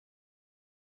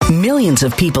Millions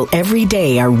of people every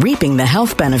day are reaping the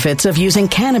health benefits of using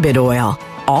cannabis oil,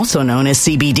 also known as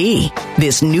CBD.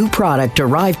 This new product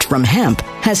derived from hemp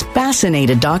has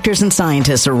fascinated doctors and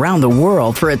scientists around the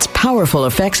world for its powerful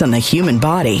effects on the human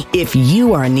body. If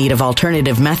you are in need of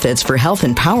alternative methods for health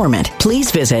empowerment, please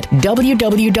visit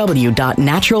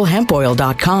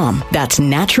www.naturalhempoil.com. That's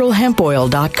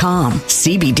naturalhempoil.com.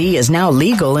 CBD is now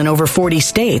legal in over 40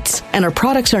 states, and our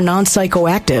products are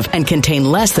non-psychoactive and contain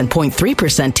less than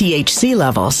 0.3% THC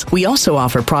levels. We also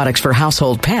offer products for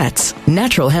household pets.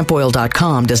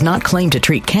 Naturalhempoil.com does not claim to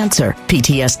treat cancer,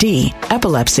 PTSD,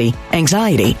 epilepsy,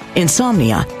 anxiety,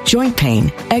 insomnia, joint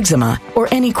pain, eczema, or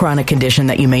any chronic condition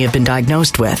that you may have been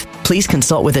diagnosed with. Please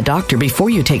consult with a doctor before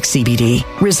you take CBD.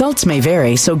 Results may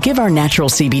vary, so give our natural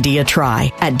CBD a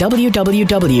try at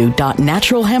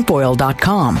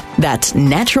www.naturalhempoil.com. That's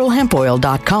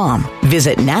naturalhempoil.com.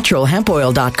 Visit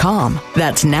naturalhempoil.com.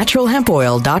 That's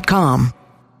naturalhempoil.com.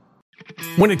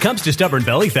 When it comes to stubborn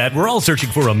belly fat, we're all searching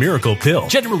for a miracle pill.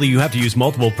 Generally, you have to use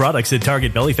multiple products that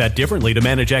target belly fat differently to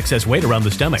manage excess weight around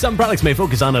the stomach. Some products may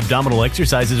focus on abdominal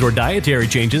exercises or dietary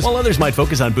changes, while others might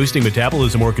focus on boosting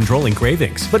metabolism or controlling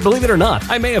cravings. But believe it or not,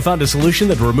 I may have found a solution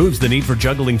that removes the need for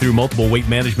juggling through multiple weight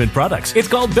management products. It's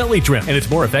called Belly Trim, and it's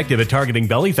more effective at targeting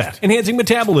belly fat, enhancing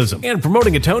metabolism, and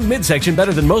promoting a toned midsection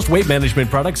better than most weight management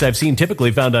products I've seen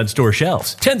typically found on store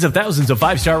shelves. Tens of thousands of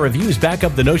 5-star reviews back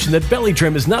up the notion that Belly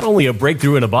Trim is not only a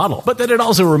breakthrough in a bottle, but that it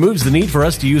also removes the need for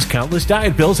us to use countless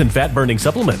diet pills and fat-burning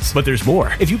supplements. But there's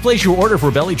more. If you place your order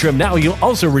for Belly Trim now, you'll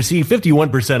also receive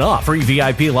 51% off, free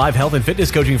VIP live health and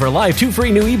fitness coaching for life, 2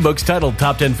 free new ebooks titled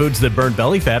Top 10 Foods That Burn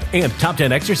Belly Fat and Top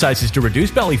 10 Exercises to Reduce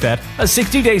Belly Fat, a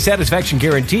 60-day satisfaction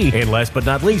guarantee, and last but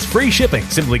not least, free shipping.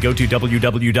 Simply go to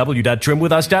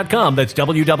www.trimwithus.com. That's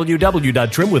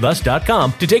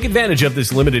www.trimwithus.com to take advantage of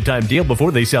this limited time deal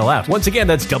before they sell out. Once again,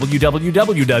 that's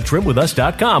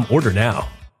www.trimwithus.com. Order now.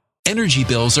 Energy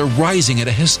bills are rising at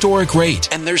a historic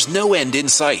rate, and there's no end in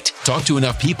sight. Talk to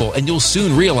enough people, and you'll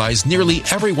soon realize nearly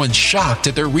everyone's shocked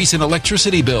at their recent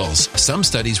electricity bills. Some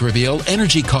studies reveal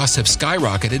energy costs have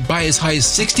skyrocketed by as high as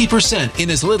 60%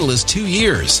 in as little as 2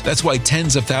 years. That's why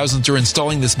tens of thousands are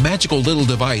installing this magical little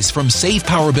device from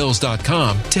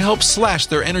SavePowerBills.com to help slash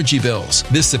their energy bills.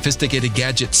 This sophisticated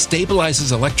gadget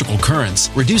stabilizes electrical currents,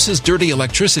 reduces dirty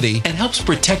electricity, and helps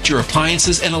protect your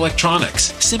appliances and electronics.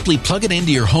 Simply plug it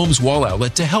into your home's wall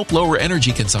outlet to help lower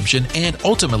energy consumption and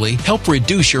ultimately help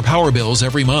reduce your power bills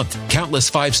every month.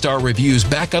 Countless 5-star reviews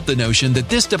back up the notion that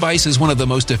this device is one of the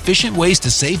most efficient ways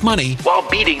to save money while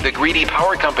beating the greedy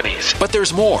power companies. But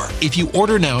there's more. If you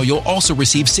order now, you'll also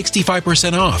receive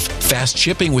 65% off, fast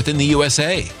shipping within the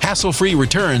USA, hassle-free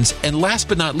returns, and last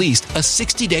but not least, a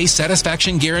 60-day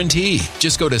satisfaction guarantee.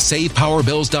 Just go to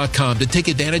SavePowerBills.com to take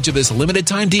advantage of this limited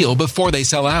time deal before they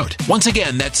sell out. Once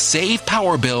again, that's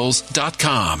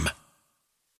SavePowerBills.com.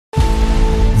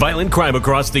 Violent crime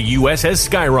across the U.S. has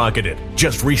skyrocketed.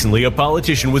 Just recently, a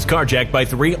politician was carjacked by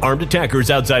 3 armed attackers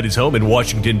outside his home in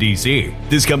Washington, D.C.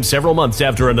 This comes several months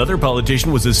after another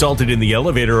politician was assaulted in the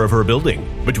elevator of her building.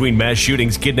 Between mass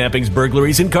shootings, kidnappings,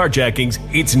 burglaries, and carjackings,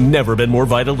 it's never been more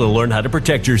vital to learn how to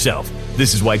protect yourself.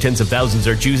 This is why tens of thousands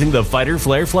are choosing the Fighter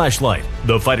Flare flashlight.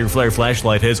 The Fighter Flare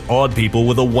flashlight has awed people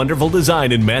with a wonderful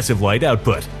design and massive light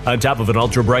output. On top of an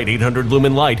ultra-bright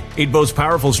 800-lumen light, it boasts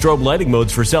powerful strobe lighting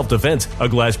modes for self-defense, a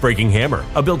glass-breaking hammer,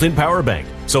 a built-in power bank,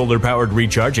 solar-powered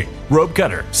recharging, rope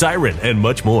cutter, siren, and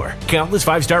much more. Countless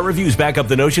 5-star reviews back up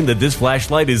the notion that this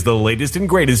flashlight is the latest and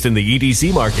greatest in the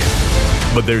EDC market.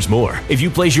 But there's more. If you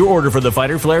place your order for the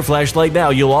Fighter Flare flashlight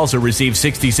now, you'll also receive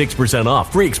 66%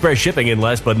 off, free express shipping, and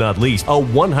last but not least, a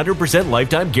 100%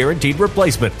 lifetime guaranteed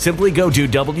replacement. Simply go to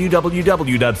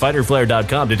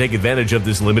www.fighterflare.com to take advantage of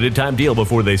this limited time deal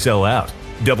before they sell out.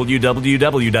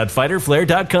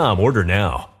 www.fighterflare.com. Order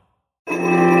now.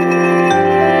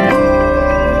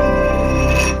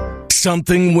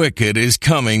 Something wicked is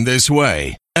coming this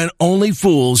way, and only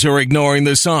fools are ignoring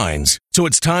the signs. So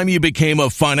it's time you became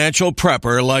a financial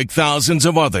prepper like thousands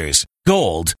of others.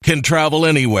 Gold can travel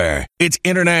anywhere. It's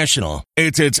international.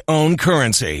 It's its own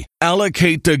currency.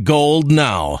 Allocate to gold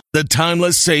now, the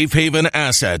timeless safe haven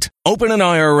asset. Open an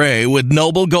IRA with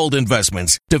Noble Gold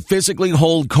Investments to physically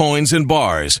hold coins and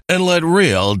bars and let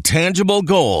real, tangible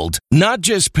gold, not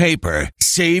just paper,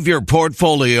 Save your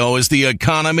portfolio as the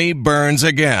economy burns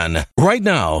again. Right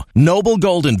now, Noble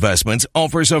Gold Investments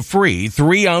offers a free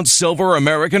 3-ounce silver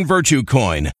American Virtue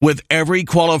coin with every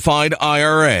qualified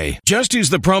IRA. Just use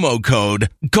the promo code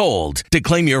GOLD to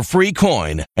claim your free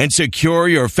coin and secure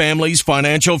your family's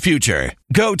financial future.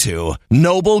 Go to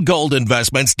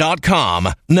noblegoldinvestments.com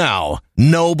now.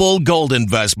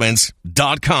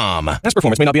 noblegoldinvestments.com. Past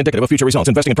performance may not be indicative of future results.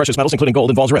 Investing in precious metals, including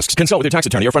gold, involves risks. Consult with your tax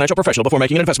attorney or financial professional before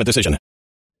making an investment decision.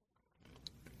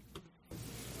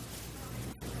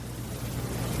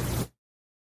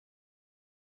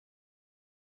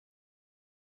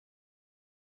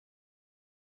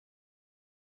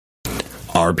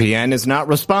 RPN is not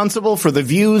responsible for the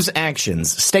views,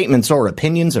 actions, statements, or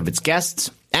opinions of its guests,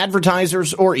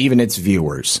 advertisers, or even its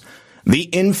viewers. The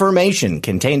information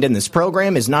contained in this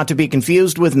program is not to be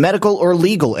confused with medical or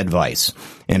legal advice.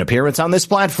 An appearance on this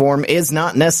platform is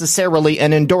not necessarily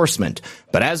an endorsement,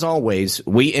 but as always,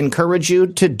 we encourage you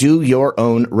to do your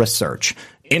own research.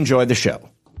 Enjoy the show.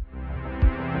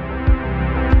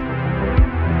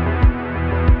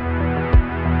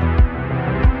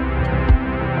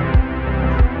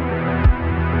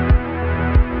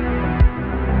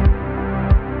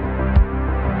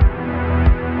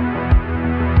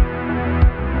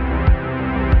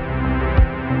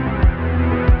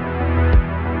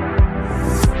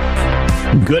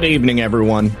 Good evening,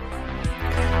 everyone.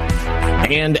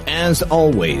 And as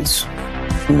always,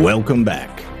 welcome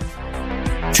back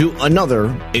to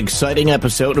another exciting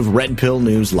episode of Red Pill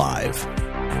News Live.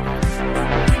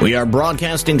 We are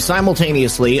broadcasting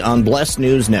simultaneously on Blessed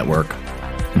News Network,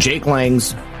 Jake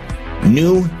Lang's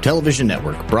new television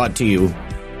network, brought to you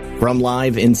from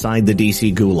live inside the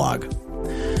DC Gulag.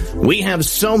 We have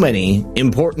so many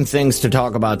important things to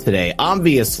talk about today.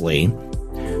 Obviously,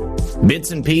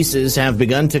 bits and pieces have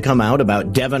begun to come out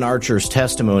about Devon Archer's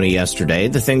testimony yesterday.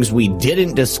 The things we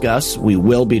didn't discuss, we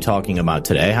will be talking about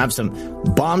today. I have some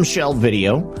bombshell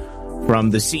video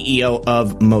from the CEO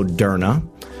of Moderna.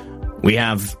 We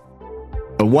have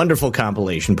a wonderful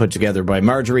compilation put together by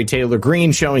Marjorie Taylor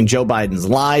Greene showing Joe Biden's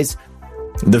lies,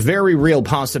 the very real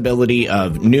possibility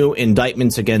of new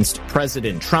indictments against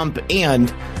President Trump,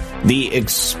 and the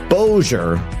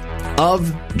exposure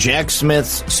of Jack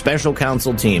Smith's special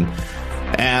counsel team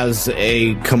as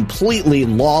a completely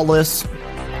lawless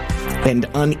and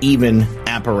uneven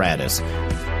apparatus,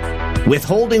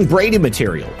 withholding Brady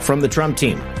material from the Trump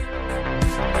team.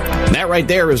 That right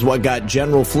there is what got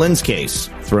General Flynn's case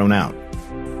thrown out.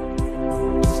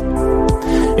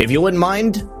 If you wouldn't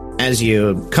mind, as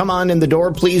you come on in the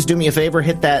door, please do me a favor,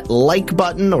 hit that like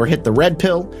button or hit the red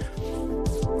pill.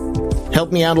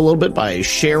 Help me out a little bit by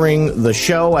sharing the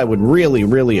show. I would really,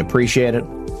 really appreciate it.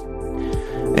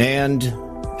 And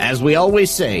as we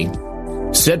always say,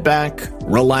 sit back,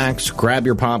 relax, grab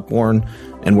your popcorn,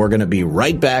 and we're going to be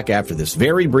right back after this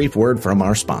very brief word from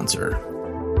our sponsor.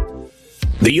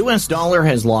 The U.S. dollar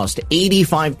has lost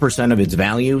 85% of its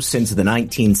value since the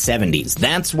 1970s.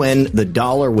 That's when the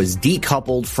dollar was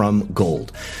decoupled from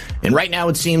gold. And right now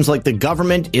it seems like the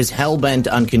government is hell-bent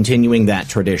on continuing that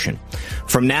tradition.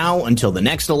 From now until the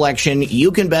next election,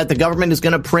 you can bet the government is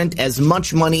going to print as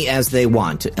much money as they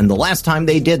want. And the last time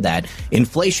they did that,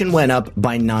 inflation went up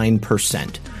by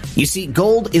 9%. You see,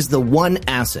 gold is the one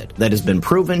asset that has been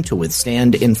proven to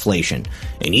withstand inflation.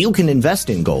 And you can invest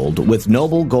in gold with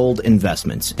Noble Gold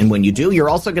Investments. And when you do, you're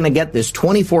also going to get this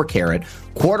 24-karat,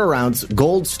 quarter-ounce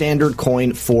gold standard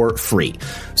coin for free.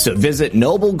 So visit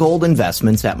Noble Gold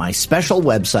Investments at my special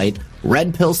website,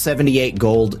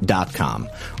 redpill78gold.com.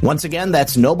 Once again,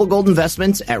 that's Noble Gold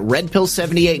Investments at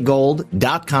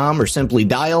redpill78gold.com, or simply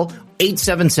dial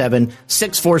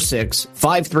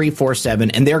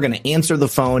 877-646-5347, and they're going to answer the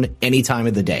phone any time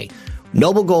of the day.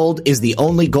 Noble Gold is the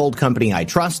only gold company I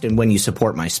trust, and when you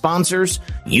support my sponsors,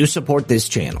 you support this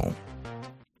channel.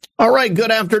 All right, good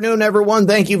afternoon, everyone.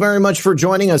 Thank you very much for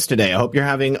joining us today. I hope you're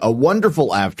having a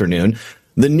wonderful afternoon.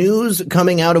 The news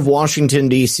coming out of Washington,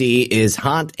 D.C. is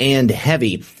hot and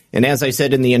heavy. And as I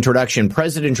said in the introduction,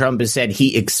 President Trump has said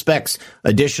he expects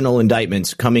additional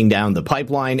indictments coming down the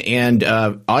pipeline. And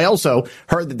I also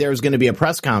heard that there's going to be a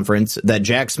press conference that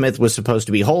Jack Smith was supposed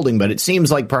to be holding, but it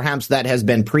seems like perhaps that has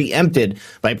been preempted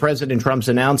by President Trump's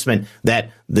announcement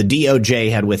that the DOJ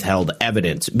had withheld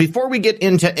evidence. Before we get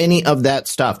into any of that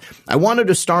stuff, I wanted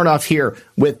to start off here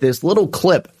with this little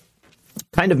clip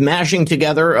kind of mashing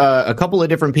together a couple of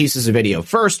different pieces of video.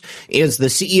 First is the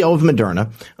CEO of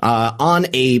Moderna on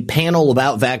a panel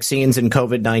about vaccines and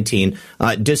COVID-19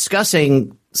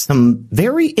 discussing some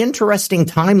very interesting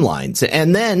timelines.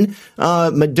 And then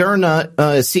Moderna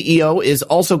CEO is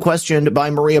also questioned by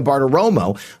Maria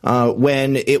Bartiromo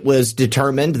when it was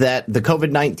determined that the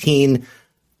COVID-19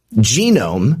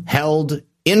 genome held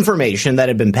information that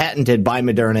had been patented by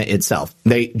Moderna itself.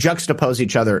 They juxtapose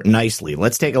each other nicely.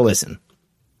 Let's take a listen.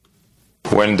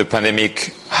 When the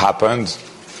pandemic happened,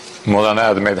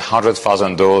 Moderna had made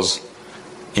 100,000 doses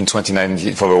in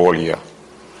 2019 for the whole year.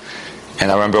 And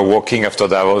I remember walking after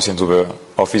Davos into the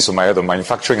office of my head of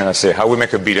manufacturing, and I say, how we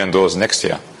make 1 billion doses next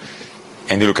year?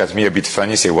 And you look at me a bit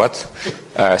funny, say, what?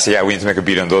 I say, yeah, we need to make 1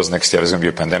 billion doses next year. There's going to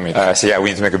be a pandemic. I say, yeah, we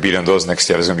need to make 1 billion doses next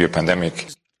year. There's going to be a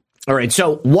pandemic. All right.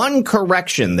 So one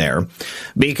correction there,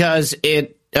 because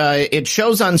it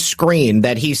shows on screen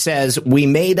that he says we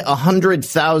made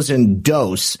 100,000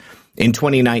 doses in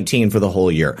 2019 for the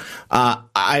whole year.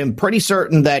 I'm pretty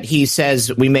certain that he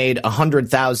says we made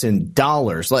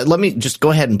 $100,000. Let me just go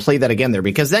ahead and play that again there,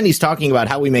 because then he's talking about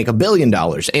how we make $1 billion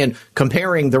and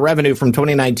comparing the revenue from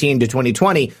 2019 to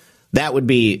 2020. That would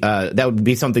be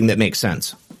something that makes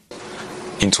sense.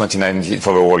 In 2019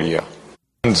 for the whole year.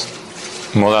 And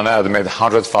Moderna had made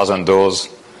 100,000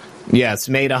 doses. Yes,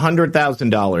 made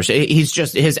 $100,000. He's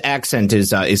just, his accent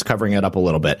is covering it up a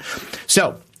little bit.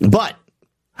 So, but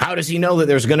how does he know that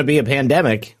there's going to be a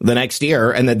pandemic the next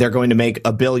year and that they're going to make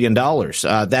 $1 billion?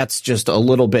 That's just a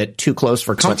little bit too close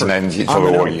for comfort. 2019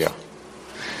 for the whole year.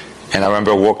 And I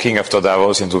remember walking after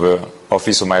Davos into the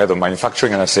office of my head of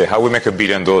manufacturing, and I say, how we make 1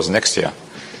 billion doses next year?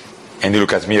 And you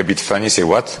look at me a bit funny, say,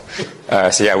 what?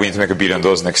 I say, yeah, we need to make 1 billion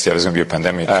doses next year. There's going to be a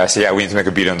pandemic. I say, yeah, we need to make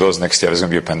 1 billion doses next year. There's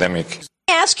going to be a pandemic.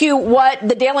 Ask you what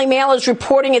the Daily Mail is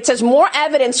reporting. It says more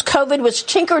evidence COVID was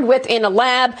tinkered with in a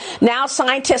lab. Now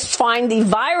scientists find the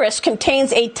virus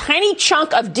contains a tiny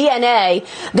chunk of DNA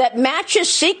that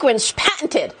matches sequence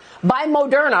patented by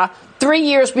Moderna 3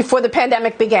 years before the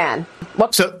pandemic began.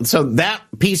 So that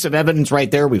piece of evidence right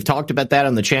there, we've talked about that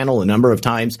on the channel a number of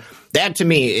times. That, to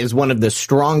me, is one of the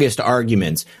strongest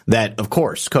arguments that, of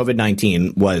course,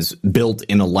 COVID-19 was built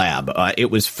in a lab.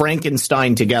 It was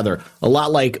Frankenstein together, a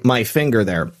lot like my finger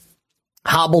there,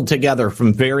 hobbled together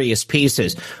from various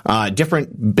pieces,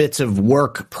 different bits of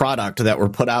work product that were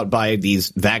put out by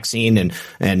these vaccine and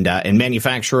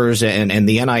manufacturers and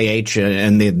the NIH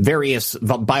and the various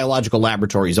biological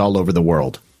laboratories all over the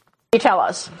world. You tell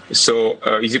us. So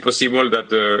is it possible that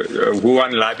the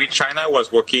Wuhan lab in China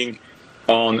was working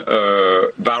on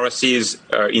viruses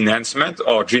enhancement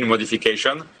or gene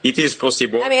modification? It is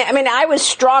possible. I mean, I was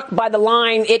struck by the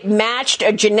line, it matched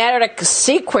a genetic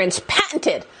sequence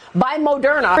patented by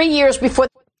Moderna 3 years before.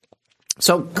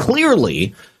 So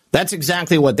clearly, that's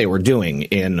exactly what they were doing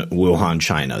in Wuhan,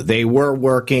 China. They were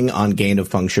working on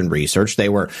gain-of-function research. They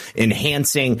were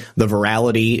enhancing the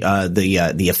virality,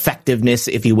 the effectiveness,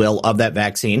 if you will, of that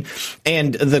vaccine.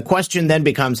 And the question then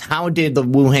becomes, how did the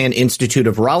Wuhan Institute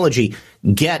of Virology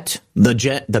get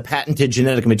the patented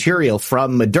genetic material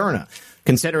from Moderna?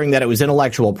 Considering that it was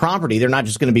intellectual property, they're not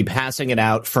just going to be passing it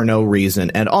out for no reason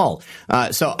at all.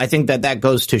 So I think that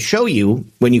goes to show you,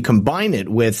 when you combine it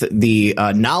with the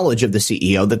knowledge of the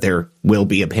CEO that there will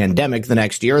be a pandemic the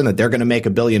next year and that they're going to make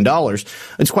 $1 billion,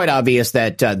 it's quite obvious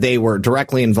that they were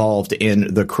directly involved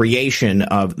in the creation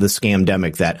of the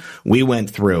scamdemic that we went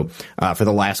through for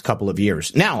the last couple of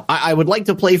years. Now, I would like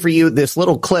to play for you this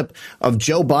little clip of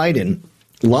Joe Biden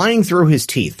lying through his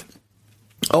teeth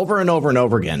over and over and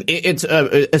over again. It's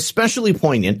especially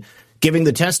poignant giving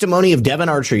the testimony of Devon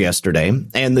Archer yesterday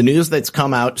and the news that's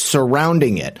come out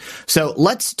surrounding it. So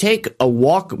let's take a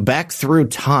walk back through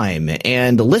time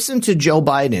and listen to Joe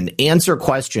Biden answer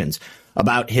questions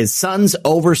about his son's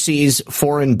overseas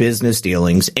foreign business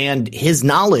dealings and his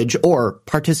knowledge or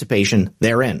participation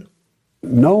therein.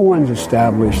 No one's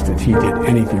established that he did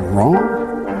anything wrong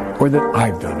or that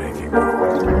I've done anything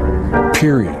wrong.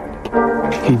 Period.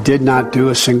 He did not do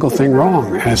a single thing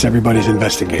wrong, as everybody's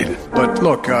investigated. But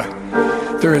look,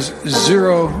 there is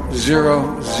zero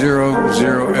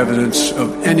evidence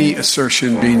of any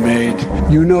assertion being made.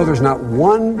 You know there's not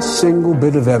one single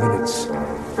bit of evidence,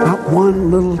 not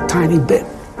one little tiny bit,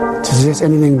 to suggest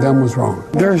anything done was wrong.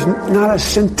 There's not a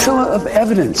scintilla of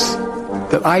evidence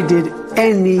that I did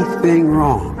anything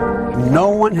wrong. No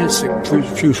one has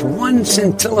produced one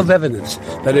scintilla of evidence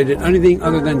that I did anything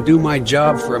other than do my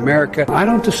job for America. I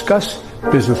don't discuss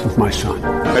business with my son.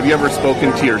 Have you ever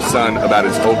spoken to your son about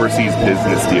his overseas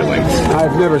business dealings?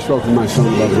 I've never spoken to my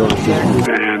son about his overseas business.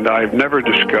 And I've never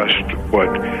discussed what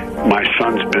my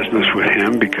son's business with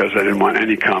him because I didn't want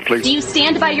any conflict. Do you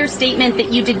stand by your statement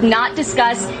that you did not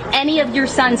discuss any of your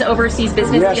son's overseas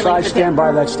business dealings? Yes, I stand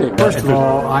by that statement. First of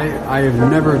all, I have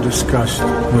never discussed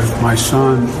with my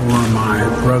son or my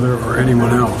brother or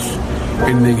anyone else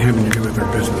anything having to do with their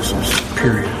businesses,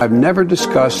 period. I've never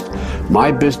discussed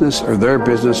my business or their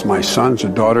business, my sons or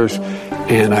daughters,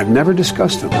 and I've never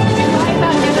discussed them.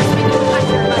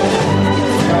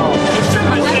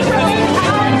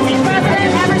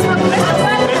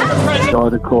 The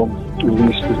article, at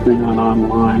least the thing on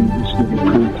online, is going to be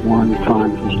printed one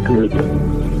time is good.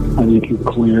 I think it's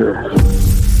clear.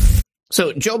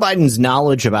 So Joe Biden's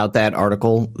knowledge about that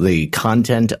article, the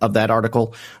content of that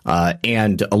article,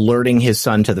 and alerting his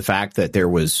son to the fact that there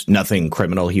was nothing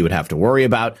criminal he would have to worry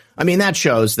about. I mean, that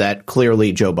shows that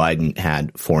clearly Joe Biden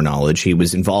had foreknowledge. He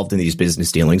was involved in these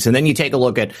business dealings. And then you take a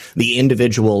look at the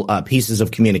individual pieces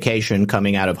of communication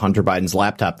coming out of Hunter Biden's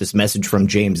laptop. This message from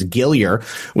James Gillier,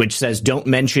 which says, "Don't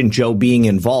mention Joe being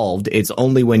involved. It's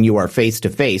only when you are face to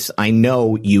face. I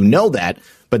know you know that,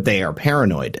 but they are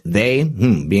paranoid." They,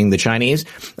 being the Chinese.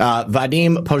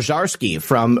 Vadim Pozharsky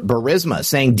from Burisma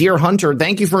saying, "Dear Hunter,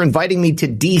 thank you for inviting me to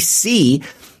D.C.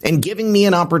 and giving me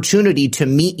an opportunity to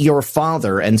meet your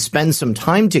father and spend some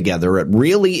time together. It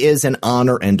really is an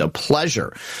honor and a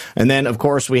pleasure." And then, of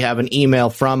course, we have an email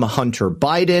from Hunter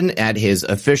Biden at his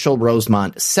official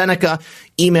Rosemont Seneca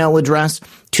email address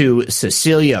to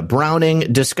Cecilia Browning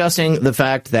discussing the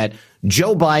fact that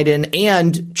Joe Biden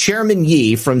and Chairman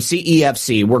Yi from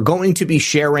CEFC were going to be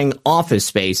sharing office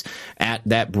space at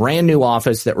that brand new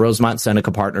office that Rosemont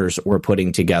Seneca Partners were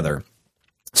putting together.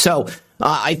 So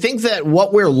I think that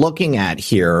what we're looking at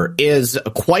here is,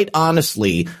 quite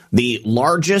honestly, the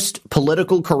largest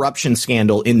political corruption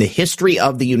scandal in the history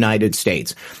of the United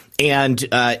States. And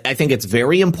I think it's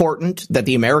very important that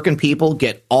the American people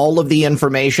get all of the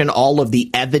information, all of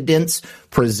the evidence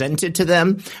presented to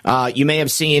them. You may have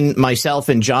seen myself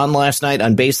and John last night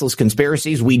on Baseless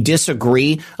Conspiracies. We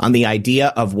disagree on the idea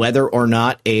of whether or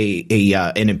not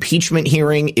an impeachment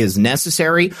hearing is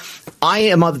necessary. I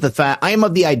am of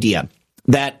the idea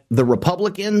that the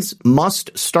Republicans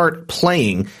must start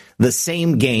playing the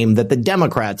same game that the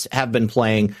Democrats have been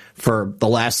playing for the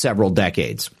last several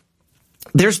decades.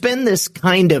 There's been this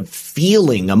kind of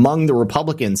feeling among the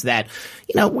Republicans that,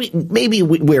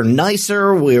 we're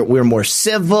nicer, we're more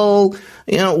civil,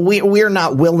 we're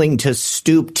not willing to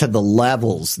stoop to the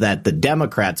levels that the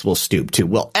Democrats will stoop to.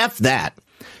 Well, F that.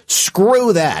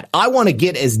 Screw that. I want to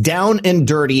get as down and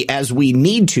dirty as we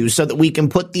need to so that we can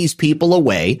put these people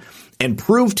away and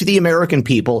prove to the American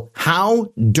people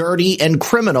how dirty and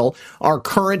criminal our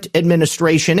current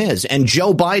administration is. And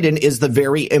Joe Biden is the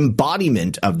very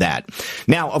embodiment of that.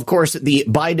 Now, of course, the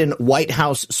Biden White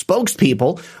House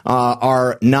spokespeople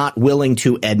are not willing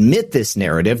to admit this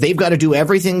narrative. They've got to do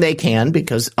everything they can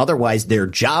because otherwise their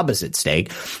job is at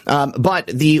stake. But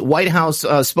the White House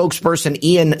spokesperson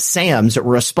Ian Sams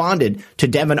responded to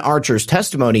Devon Archer's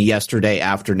testimony yesterday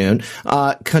afternoon,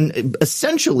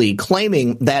 essentially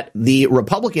claiming that the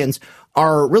Republicans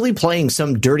are really playing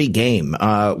some dirty game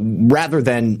rather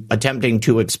than attempting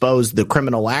to expose the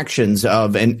criminal actions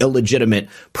of an illegitimate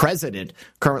president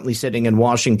currently sitting in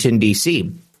Washington, D.C.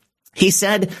 He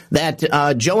said that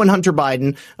Joe and Hunter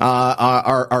Biden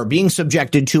are being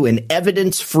subjected to an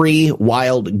evidence-free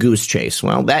wild goose chase.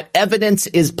 Well, that evidence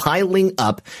is piling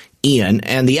up, Ian,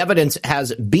 and the evidence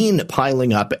has been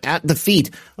piling up at the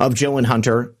feet of Joe and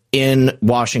Hunter in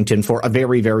Washington for a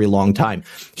very, very long time.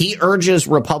 He urges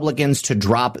Republicans to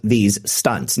drop these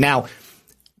stunts. Now,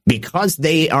 because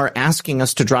they are asking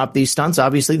us to drop these stunts,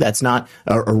 obviously that's not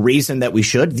a reason that we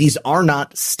should. These are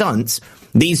not stunts.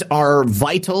 These are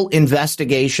vital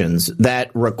investigations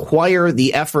that require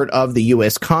the effort of the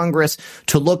U.S. Congress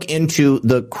to look into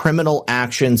the criminal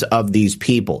actions of these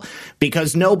people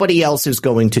because nobody else is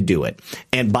going to do it.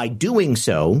 And by doing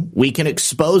so, we can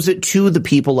expose it to the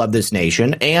people of this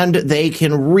nation and they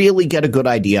can really get a good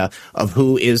idea of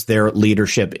who is their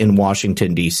leadership in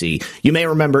Washington, D.C. You may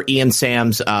remember Ian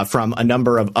Sams from a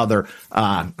number of other,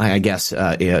 psyops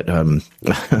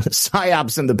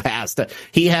in the past.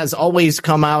 He has always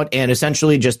come out and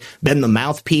essentially just been the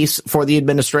mouthpiece for the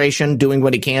administration, doing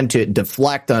what he can to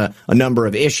deflect a number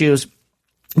of issues.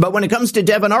 But when it comes to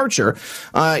Devon Archer,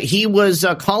 he was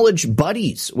college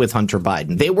buddies with Hunter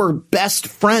Biden. They were best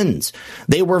friends.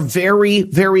 They were very,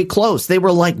 very close. They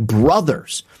were like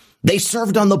brothers. They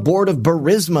served on the board of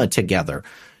Burisma together.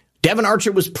 Devon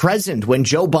Archer was present when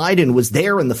Joe Biden was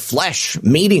there in the flesh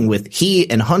meeting with he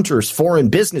and Hunter's foreign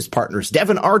business partners.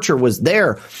 Devon Archer was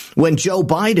there when Joe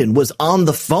Biden was on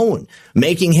the phone,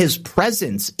 making his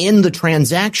presence in the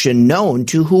transaction known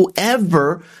to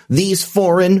whoever these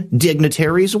foreign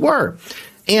dignitaries were.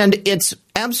 And it's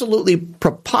absolutely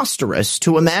preposterous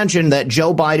to imagine that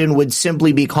Joe Biden would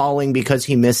simply be calling because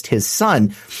he missed his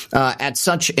son at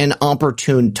such an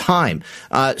opportune time.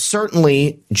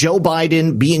 Certainly, Joe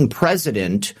Biden being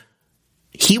president,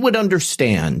 he would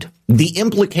understand the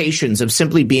implications of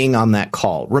simply being on that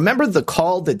call. Remember the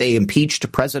call that they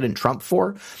impeached President Trump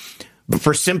for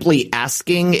simply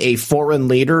asking a foreign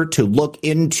leader to look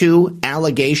into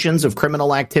allegations of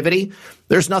criminal activity?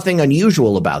 There's nothing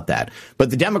unusual about that. But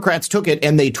the Democrats took it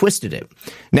and they twisted it.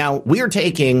 Now, we're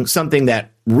taking something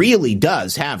that really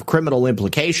does have criminal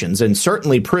implications and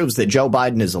certainly proves that Joe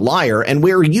Biden is a liar, and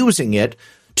we're using it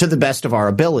to the best of our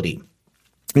ability.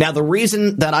 Now, the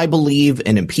reason that I believe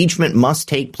an impeachment must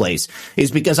take place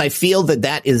is because I feel that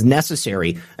that is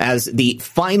necessary as the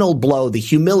final blow, the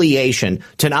humiliation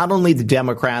to not only the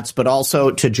Democrats, but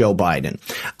also to Joe Biden.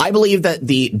 I believe that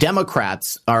the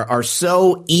Democrats are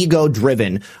so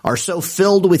ego-driven, are so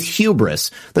filled with hubris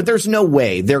that there's no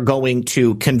way they're going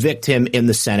to convict him in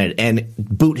the Senate and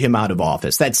boot him out of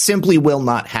office. That simply will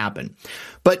not happen.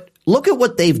 But look at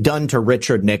what they've done to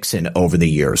Richard Nixon over the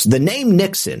years. The name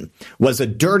Nixon was a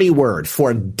dirty word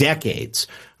for decades.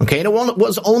 Okay, and it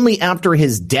was only after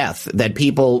his death that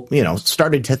people,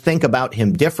 started to think about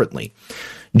him differently.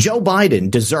 Joe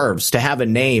Biden deserves to have a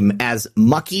name as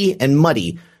mucky and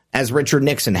muddy as Richard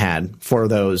Nixon had for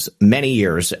those many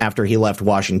years after he left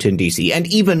Washington, D.C., and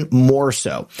even more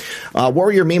so.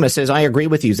 Warrior Mima says, I agree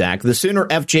with you, Zach. The sooner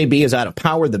FJB is out of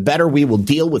power, the better we will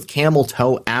deal with camel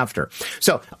toe after.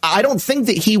 So I don't think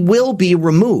that he will be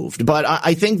removed, but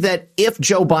I think that if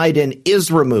Joe Biden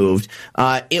is removed,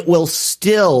 it will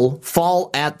still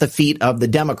fall at the feet of the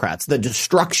Democrats, the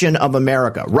destruction of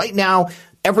America. Right now,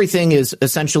 everything is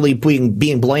essentially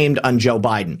being blamed on Joe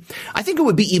Biden. I think it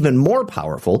would be even more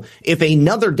powerful if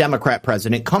another Democrat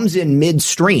president comes in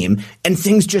midstream and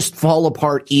things just fall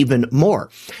apart even more.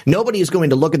 Nobody is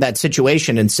going to look at that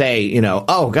situation and say,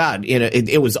 oh, God,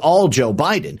 it was all Joe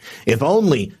Biden. If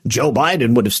only Joe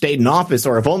Biden would have stayed in office,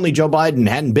 or if only Joe Biden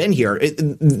hadn't been here.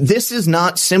 This is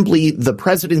not simply the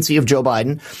presidency of Joe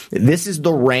Biden. This is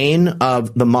the reign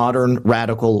of the modern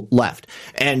radical left.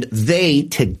 And they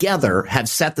together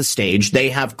have set the stage. They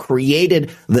have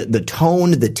created the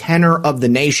tone, the tenor of the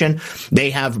nation.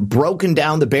 They have broken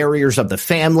down the barriers of the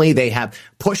family. They have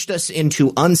pushed us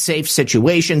into unsafe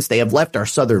situations. They have left our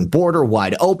southern border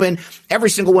wide open. Every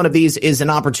single one of these is an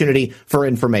opportunity for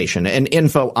information, an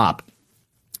info op.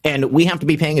 And we have to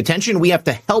be paying attention. We have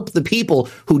to help the people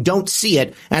who don't see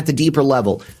it at the deeper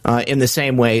level in the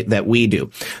same way that we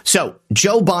do. So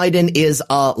Joe Biden is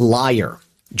a liar.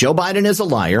 Joe Biden is a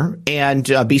liar, and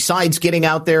besides getting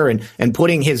out there and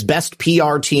putting his best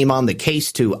PR team on the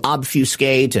case to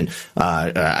obfuscate and,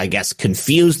 I guess,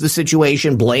 confuse the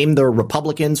situation, blame the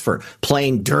Republicans for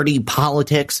playing dirty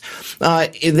politics,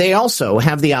 they also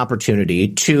have the opportunity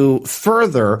to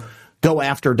further go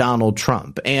after Donald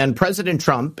Trump. And President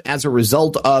Trump, as a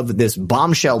result of this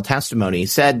bombshell testimony,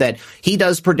 said that he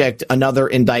does predict another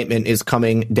indictment is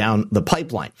coming down the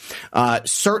pipeline.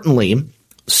 Certainly,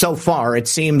 so far, it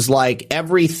seems like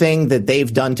everything that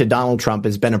they've done to Donald Trump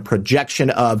has been a projection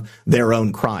of their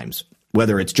own crimes,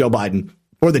 whether it's Joe Biden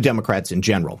or the Democrats in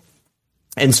general.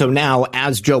 And so now,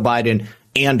 as Joe Biden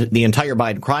and the entire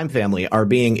Biden crime family are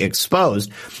being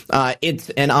exposed, it's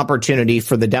an opportunity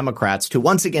for the Democrats to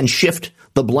once again shift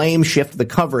the blame, shift the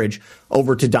coverage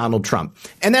over to Donald Trump.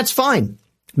 And that's fine.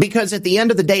 Because at the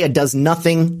end of the day, it does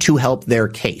nothing to help their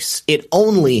case. It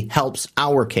only helps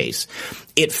our case.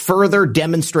 It further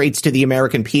demonstrates to the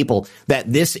American people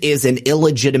that this is an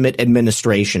illegitimate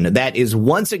administration that is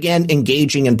once again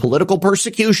engaging in political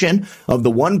persecution of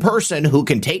the one person who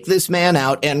can take this man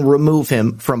out and remove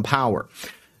him from power.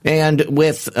 And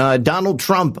with Donald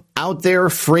Trump out there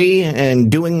free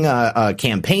and doing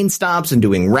campaign stops and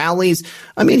doing rallies,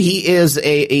 I mean, he is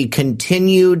a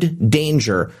continued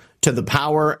danger to the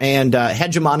power and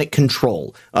hegemonic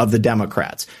control of the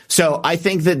Democrats. So I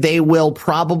think that they will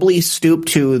probably stoop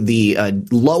to the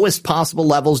lowest possible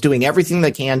levels, doing everything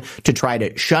they can to try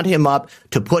to shut him up,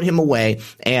 to put him away,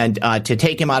 and to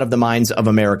take him out of the minds of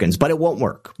Americans. But it won't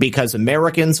work because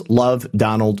Americans love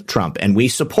Donald Trump, and we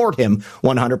support him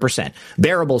 100%.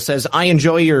 Bearable says, I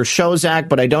enjoy your show, Zach,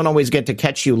 but I don't always get to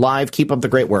catch you live. Keep up the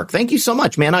great work. Thank you so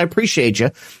much, man. I appreciate you.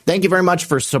 Thank you very much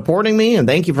for supporting me, and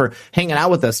thank you for hanging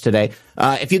out with us today. today.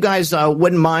 If you guys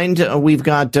wouldn't mind, we've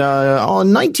got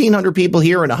 1,900 people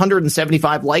here and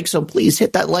 175 likes, so please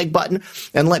hit that like button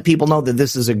and let people know that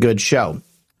this is a good show.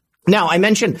 Now, I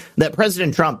mentioned that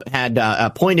President Trump had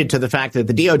pointed to the fact that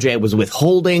the DOJ was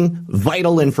withholding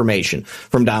vital information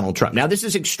from Donald Trump. Now, this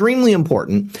is extremely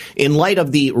important in light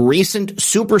of the recent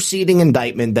superseding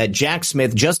indictment that Jack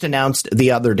Smith just announced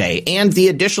the other day and the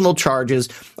additional charges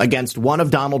against one of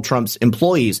Donald Trump's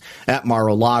employees at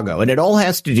Mar-a-Lago. And it all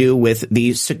has to do with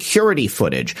the security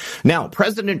footage. Now,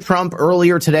 President Trump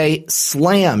earlier today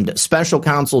slammed special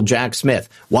counsel Jack Smith.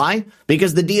 Why?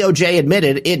 Because the DOJ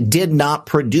admitted it did not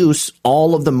produce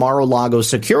all of the Mar-a-Lago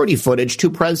security footage to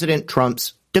President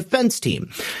Trump's defense team.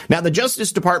 Now, the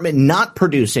Justice Department not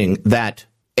producing that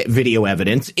video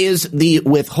evidence is the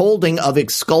withholding of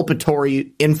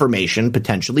exculpatory information,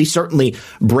 potentially, certainly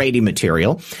Brady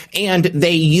material, and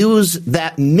they use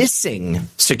that missing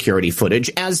security footage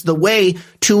as the way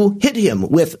to hit him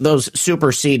with those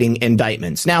superseding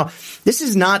indictments. Now, this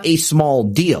is not a small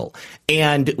deal,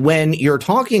 and when you're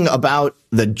talking about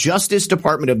the Justice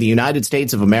Department of the United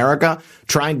States of America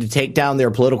trying to take down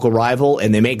their political rival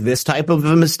and they make this type of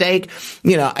a mistake,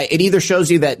 you know, it either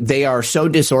shows you that they are so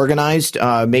disorganized,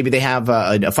 maybe they have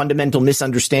a fundamental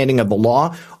misunderstanding of the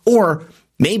law, or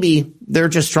maybe they're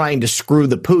just trying to screw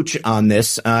the pooch on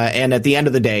this. And at the end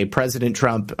of the day, President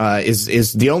Trump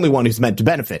is the only one who's meant to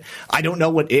benefit. I don't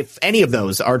know if any of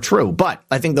those are true, but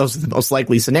I think those are the most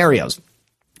likely scenarios.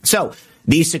 So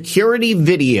the security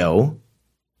video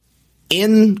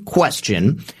in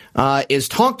question is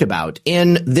talked about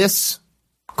in this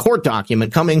court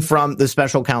document coming from the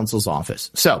special counsel's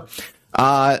office. So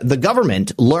the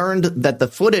government learned that the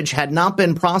footage had not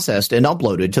been processed and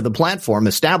uploaded to the platform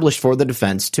established for the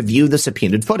defense to view the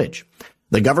subpoenaed footage.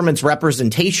 The government's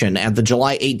representation at the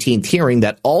July 18th hearing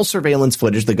that all surveillance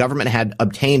footage the government had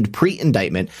obtained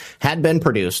pre-indictment had been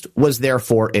produced was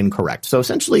therefore incorrect. So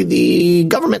essentially, the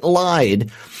government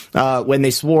lied when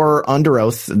they swore under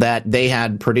oath that they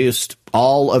had produced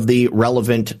all of the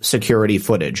relevant security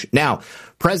footage. Now,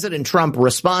 President Trump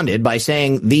responded by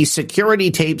saying the security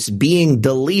tapes being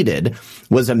deleted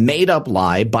was a made-up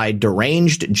lie by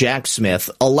deranged Jack Smith,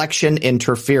 election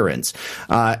interference.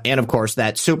 And, of course,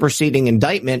 that superseding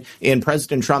indictment in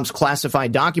President Trump's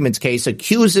classified documents case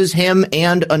accuses him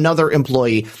and another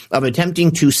employee of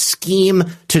attempting to scheme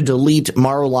to delete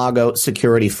Mar-a-Lago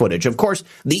security footage. Of course,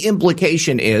 the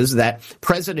implication is that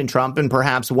President Trump and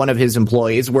perhaps one of his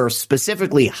employees were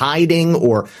specifically hiding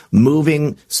or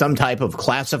moving some type of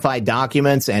classified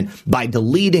documents, and by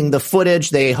deleting the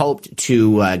footage, they hoped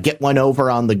to get one over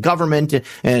on the government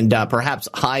and perhaps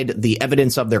hide the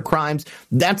evidence of their crimes.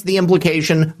 That's the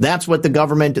implication. That's what the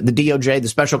government, the DOJ, the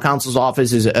special counsel's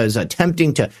office is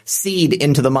attempting to seed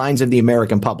into the minds of the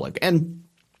American public. And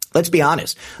let's be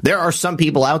honest, there are some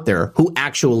people out there who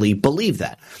actually believe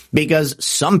that, because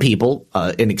some people,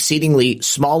 an exceedingly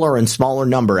smaller and smaller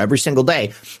number every single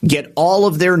day, get all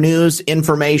of their news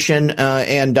information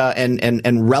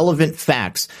and relevant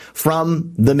facts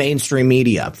from the mainstream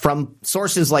media, from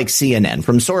sources like CNN,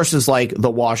 from sources like the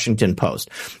Washington Post.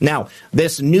 Now,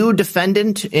 this new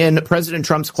defendant in President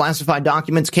Trump's classified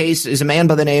documents case is a man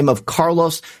by the name of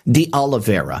Carlos de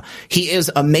Oliveira. He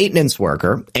is a maintenance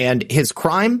worker, and his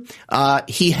crime,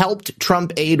 he helped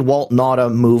Trump aide Walt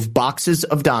Nauta move boxes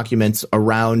of documents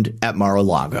around at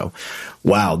Mar-a-Lago.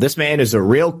 Wow, this man is a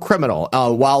real criminal.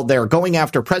 While they're going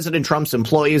after President Trump's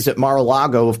employees at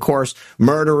Mar-a-Lago, of course,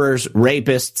 murderers,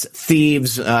 rapists,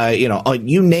 thieves,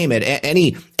 you name it,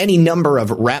 any number of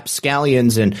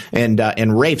rapscallions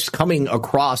and rapes coming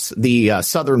across the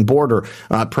southern border,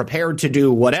 prepared to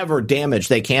do whatever damage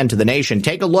they can to the nation.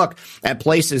 Take a look at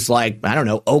places like,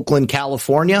 Oakland,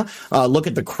 California. Look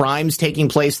at the crimes taking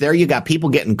place there. You got people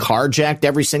getting carjacked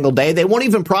every single day. They won't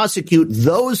even prosecute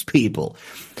those people.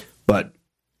 But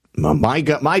my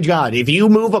God, if you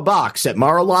move a box at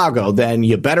Mar-a-Lago, then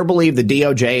you better believe the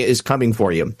DOJ is coming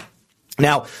for you.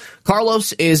 Now,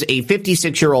 Carlos is a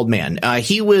 56-year-old man.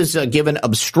 He was given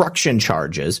obstruction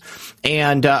charges,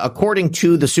 and according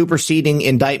to the superseding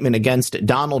indictment against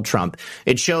Donald Trump,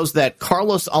 it shows that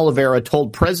Carlos Oliveira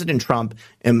told President Trump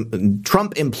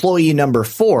employee number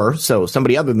 4, so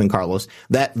somebody other than Carlos,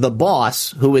 that the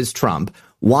boss, who is Trump,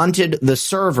 wanted the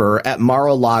server at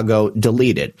Mar-a-Lago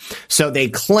deleted. So they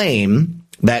claim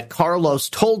that Carlos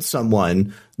told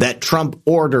someone that Trump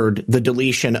ordered the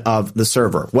deletion of the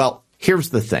server. Well, here's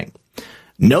the thing.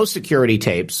 No security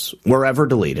tapes were ever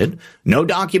deleted. No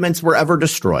documents were ever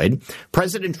destroyed.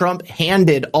 President Trump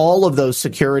handed all of those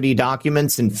security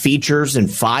documents and features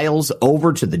and files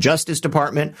over to the Justice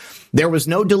Department. There was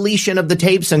no deletion of the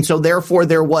tapes, and so therefore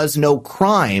there was no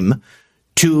crime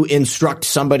to instruct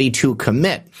somebody to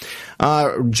commit.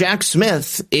 Jack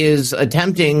Smith is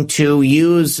attempting to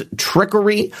use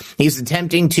trickery. He's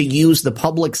attempting to use the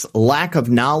public's lack of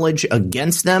knowledge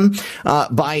against them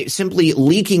by simply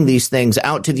leaking these things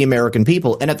out to the American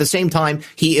people. And at the same time,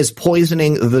 he is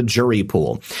poisoning the jury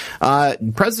pool.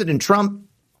 President Trump,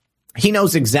 he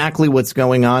knows exactly what's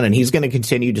going on, and he's going to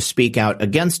continue to speak out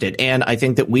against it. And I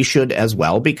think that we should as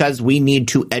well, because we need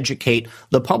to educate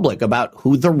the public about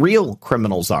who the real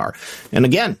criminals are. And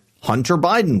again, Hunter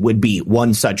Biden would be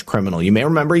one such criminal. You may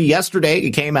remember yesterday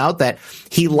it came out that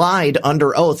he lied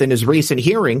under oath in his recent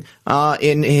hearing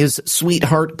in his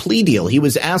sweetheart plea deal. He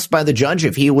was asked by the judge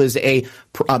if he was a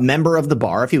member of the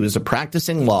bar, if he was a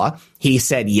practicing law. He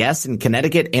said yes in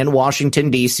Connecticut and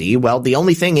Washington, D.C. Well, the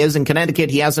only thing is in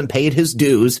Connecticut, he hasn't paid his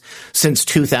dues since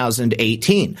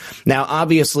 2018. Now,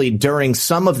 obviously, during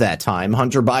some of that time,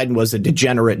 Hunter Biden was a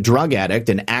degenerate drug addict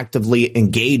and actively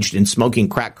engaged in smoking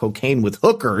crack cocaine with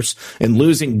hookers and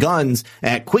losing guns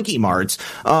at Quickie Marts.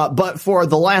 But for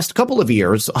the last couple of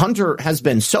years, Hunter has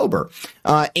been sober.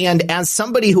 And as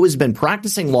somebody who has been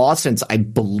practicing law since, I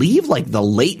believe, like the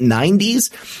late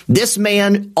 90s, this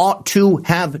man ought to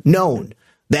have known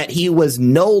that he was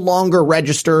no longer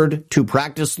registered to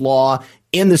practice law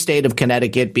in the state of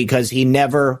Connecticut because he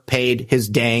never paid his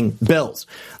dang bills.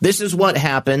 This is what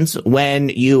happens when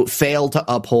you fail to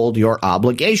uphold your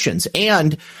obligations.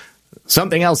 And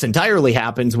something else entirely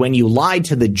happens when you lie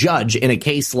to the judge in a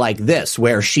case like this,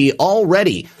 where she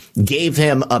already gave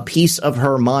him a piece of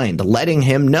her mind, letting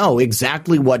him know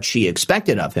exactly what she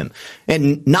expected of him.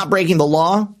 And not breaking the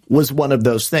law was one of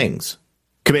those things.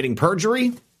 Committing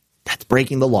perjury? That's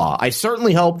breaking the law. I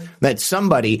certainly hope that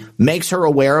somebody makes her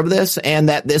aware of this and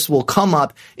that this will come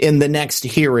up in the next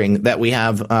hearing that we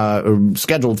have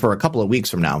scheduled for a couple of weeks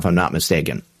from now, if I'm not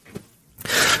mistaken.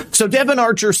 So Devon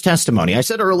Archer's testimony. I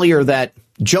said earlier that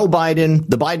Joe Biden,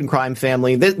 the Biden crime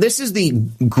family, this is the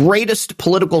greatest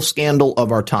political scandal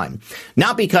of our time.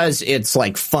 Not because it's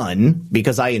like fun,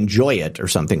 because I enjoy it or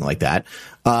something like that.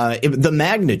 The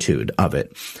magnitude of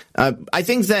it. I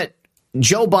think that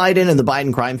Joe Biden and the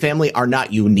Biden crime family are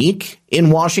not unique in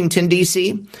Washington,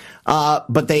 D.C.,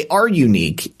 but they are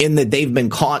unique in that they've been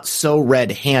caught so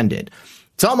red-handed.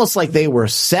 It's almost like they were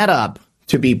set up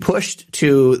to be pushed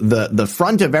to the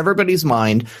front of everybody's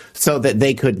mind so that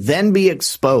they could then be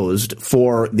exposed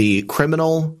for the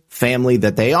criminal family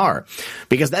that they are.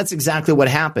 Because that's exactly what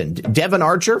happened. Devon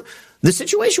Archer, the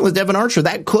situation with Devon Archer,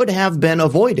 that could have been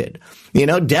avoided. You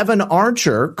know, Devon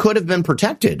Archer could have been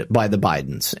protected by the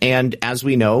Bidens. And as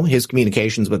we know, his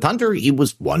communications with Hunter, he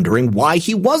was wondering why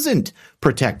he wasn't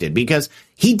protected, because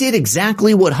he did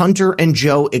exactly what Hunter and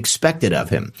Joe expected of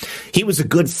him. He was a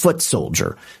good foot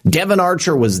soldier. Devon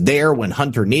Archer was there when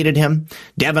Hunter needed him.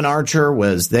 Devon Archer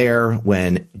was there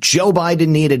when Joe Biden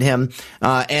needed him.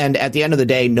 And at the end of the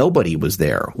day, nobody was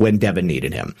there when Devon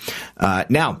needed him.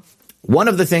 Now, one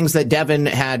of the things that Devon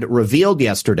had revealed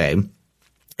yesterday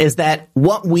is that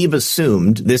what we've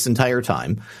assumed this entire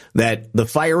time, that the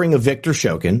firing of Viktor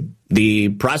Shokin, the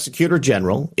prosecutor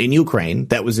general in Ukraine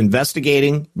that was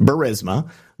investigating Burisma,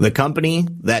 the company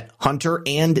that Hunter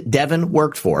and Devon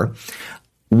worked for,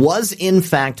 was in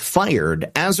fact fired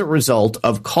as a result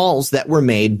of calls that were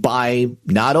made by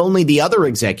not only the other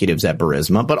executives at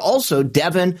Burisma, but also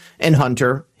Devon and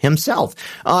Hunter himself.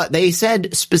 They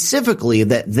said specifically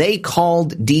that they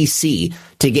called D.C.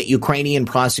 to get Ukrainian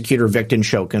prosecutor Viktor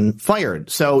Shokin fired.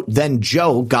 So then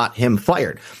Joe got him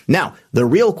fired. Now, the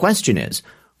real question is,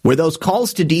 were those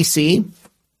calls to D.C.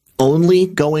 only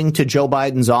going to Joe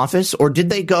Biden's office, or did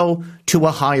they go to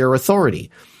a higher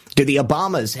authority? Do the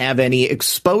Obamas have any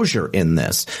exposure in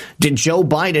this? Did Joe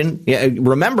Biden,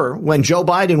 remember when Joe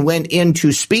Biden went in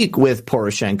to speak with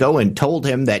Poroshenko and told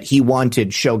him that he wanted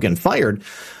Shokin fired,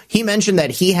 he mentioned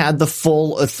that he had the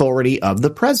full authority of the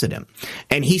president.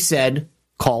 And he said,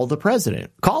 call the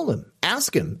president, call him,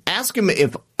 ask him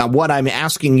if what I'm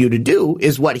asking you to do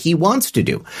is what he wants to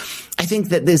do. I think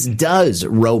that this does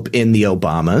rope in the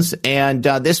Obamas, and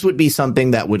this would be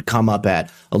something that would come up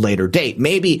at a later date.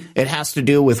 Maybe it has to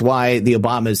do with why the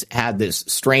Obamas had this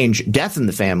strange death in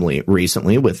the family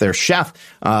recently with their chef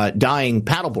dying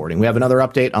paddleboarding. We have another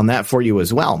update on that for you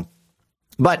as well.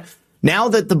 But now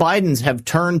that the Bidens have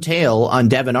turned tail on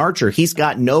Devon Archer, he's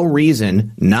got no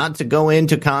reason not to go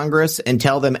into Congress and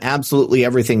tell them absolutely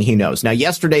everything he knows. Now,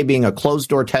 yesterday being a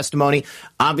closed-door testimony,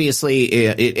 obviously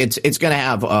it's going to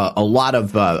have a lot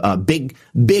of big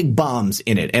big bombs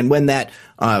in it. And when that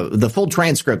the full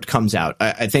transcript comes out,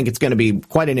 I think it's going to be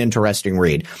quite an interesting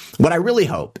read. What I really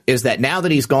hope is that now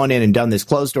that he's gone in and done this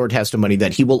closed-door testimony,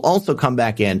 that he will also come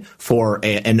back in for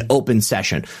an open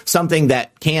session, something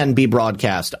that can be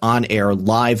broadcast on air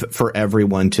live for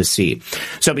everyone to see.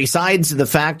 So besides the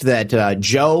fact that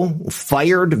Joe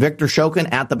fired Victor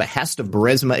Shokin at the behest of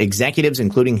Burisma executives,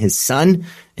 including his son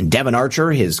and Devon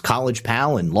Archer, his college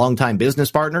pal and longtime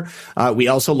business partner, we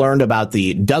also learned about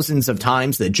the dozens of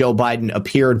times that Joe Biden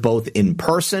appeared both in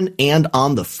person and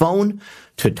on the phone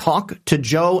to talk to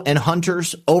Joe and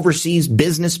Hunter's overseas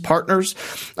business partners.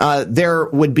 There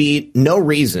would be no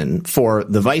reason for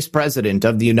the vice president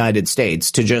of the United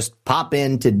States to just pop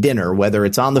in to dinner, whether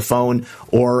it's on the phone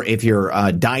or if you're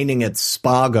dining at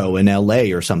Spago in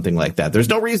L.A. or something like that. There's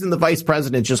no reason the vice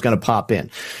president's just going to pop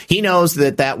in. He knows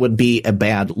that that would be a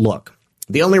bad look.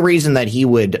 The only reason that he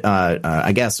would,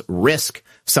 risk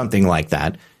something like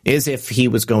that is if he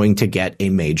was going to get a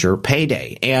major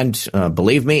payday. And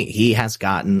believe me, he has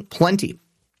gotten plenty.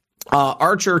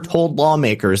 Archer told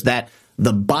lawmakers that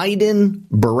the Biden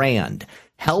brand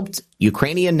helped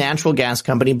Ukrainian natural gas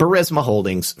company Burisma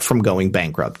Holdings from going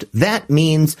bankrupt. That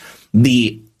means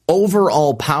the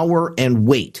overall power and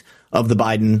weight of the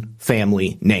Biden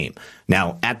family name.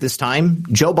 Now, at this time,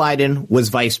 Joe Biden was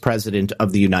vice president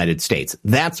of the United States.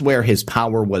 That's where his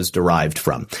power was derived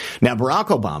from. Now, Barack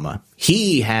Obama,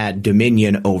 he had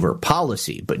dominion over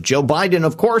policy, but Joe Biden,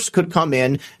 of course, could come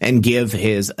in and give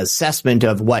his assessment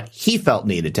of what he felt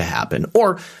needed to happen,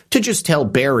 or to just tell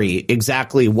Barry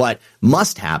exactly what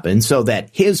must happen so that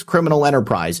his criminal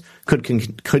enterprise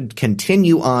could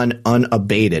continue on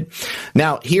unabated.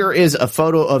 Now, here is a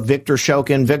photo of Victor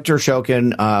Shokin. Victor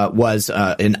Shokin was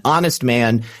an honest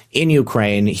man in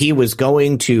Ukraine. He was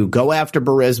going to go after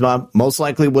Burisma, most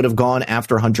likely would have gone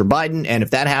after Hunter Biden, and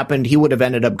if that happened, he would have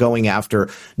ended up going after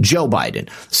Joe Biden.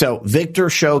 So Victor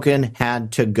Shokin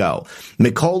had to go.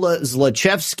 Mykola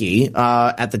Zlochevsky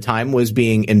at the time was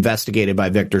being investigated by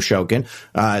Victor Shokin.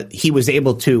 He was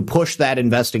able to push that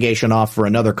investigation off for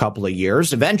another couple of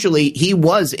years. Eventually, he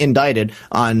was indicted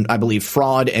on, I believe,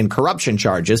 fraud and corruption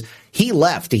charges. He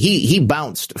left. He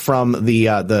bounced from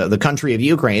the country of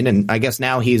Ukraine, and I guess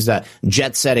now he's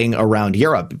jet setting around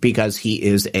Europe because he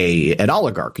is an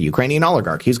oligarch, a Ukrainian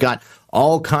oligarch. He's got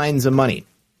all kinds of money.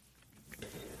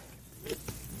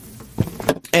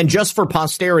 And just for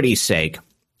posterity's sake,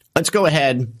 let's go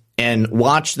ahead and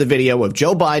watch the video of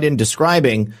Joe Biden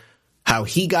describing how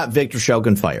he got Victor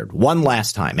Shokin fired one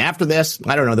last time. After this,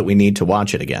 I don't know that we need to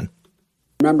watch it again.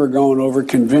 I remember going over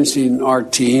convincing our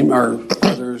team, or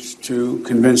others, to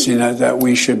convincing that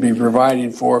we should be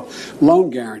providing for loan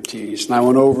guarantees. And I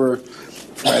went over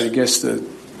for, I guess, the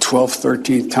 12th,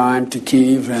 13th time to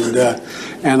Kyiv,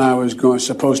 and I was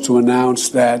supposed to announce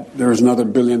that there was another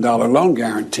 $1 billion loan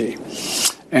guarantee.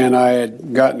 And I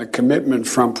had gotten a commitment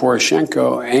from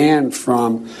Poroshenko and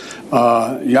from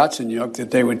Yatsenyuk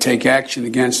that they would take action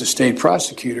against the state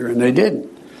prosecutor, and they didn't.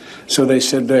 So they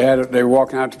said they were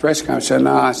walking out to the press conference.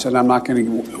 I said, no, I'm not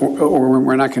going to,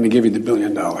 we're not going to give you the $1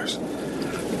 billion.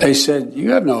 They said,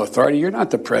 you have no authority. You're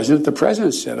not the president. The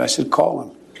president said. I said, call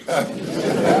him.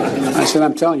 I said,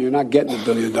 I'm telling you, you're not getting the $1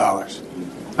 billion.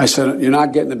 I said, you're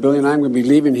not getting the $1 billion. I'm going to be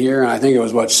leaving here. And I think it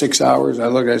was, 6 hours?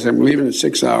 I said, I'm leaving in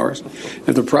 6 hours.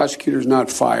 If the prosecutor's not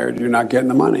fired, you're not getting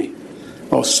the money.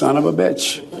 Oh, son of a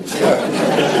bitch.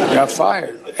 Got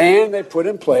fired. And they put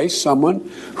in place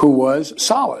someone who was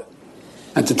solid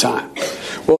at the time.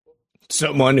 Well,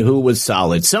 someone who was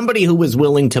solid, somebody who was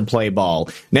willing to play ball.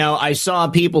 Now, I saw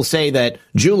people say that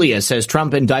Julia says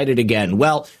Trump indicted again.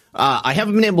 Well, I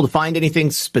haven't been able to find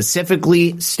anything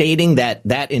specifically stating that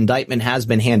that indictment has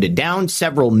been handed down.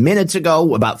 Several minutes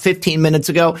ago, about 15 minutes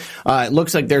ago, it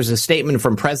looks like there's a statement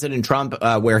from President Trump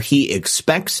where he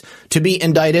expects to be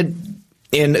indicted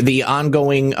in the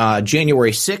ongoing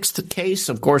January 6th case.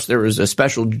 Of course, there is a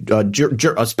special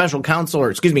counsel,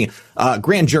 or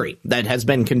grand jury that has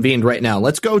been convened right now.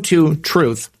 Let's go to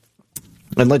Truth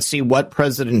and let's see what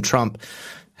President Trump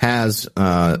has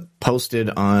posted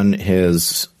on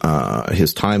his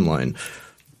timeline.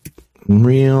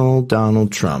 Real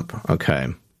Donald Trump. Okay.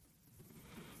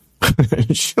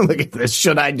 Look at this.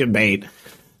 Should I debate?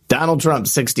 Donald Trump,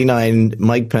 69,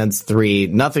 Mike Pence, 3,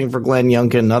 nothing for Glenn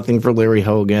Youngkin, nothing for Larry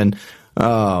Hogan.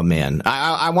 Oh, man.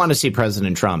 I want to see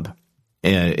President Trump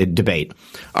debate.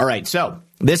 All right, so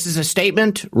this is a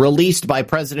statement released by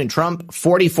President Trump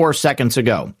 44 seconds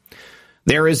ago.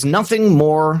 There is nothing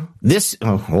more.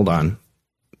 Hold on.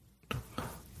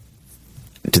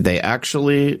 Did they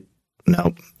actually?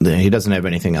 No. He doesn't have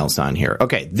anything else on here.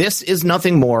 Okay, this is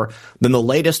nothing more than the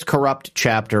latest corrupt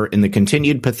chapter in the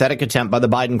continued pathetic attempt by the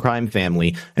Biden crime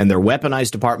family and their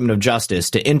weaponized Department of Justice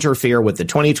to interfere with the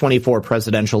 2024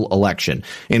 presidential election,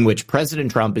 in which President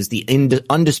Trump is the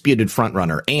undisputed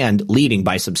frontrunner and leading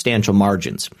by substantial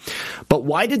margins. But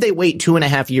why did they wait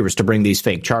 2.5 years to bring these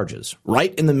fake charges,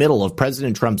 right in the middle of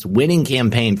President Trump's winning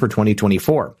campaign for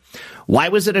 2024? Why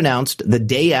was it announced the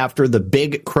day after the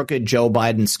big crooked Joe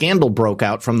Biden scandal broke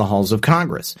out from the halls of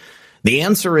Congress? The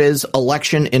answer is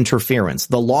election interference.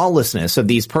 The lawlessness of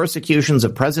these persecutions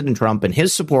of President Trump and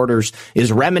his supporters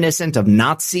is reminiscent of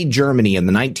Nazi Germany in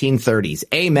the 1930s.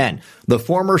 Amen. The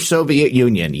former Soviet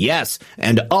Union, yes,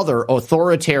 and other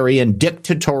authoritarian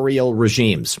dictatorial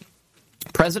regimes.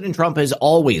 President Trump has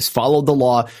always followed the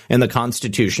law and the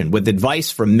Constitution with advice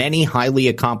from many highly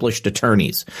accomplished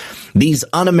attorneys. These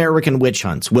un-American witch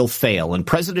hunts will fail, and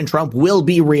President Trump will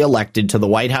be reelected to the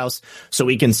White House so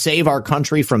he can save our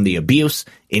country from the abuse,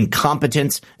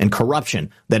 incompetence, and corruption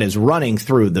that is running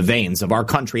through the veins of our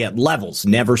country at levels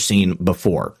never seen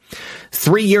before.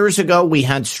 3 years ago, we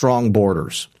had strong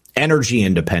borders, energy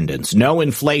independence, no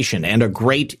inflation, and a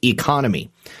great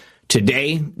economy.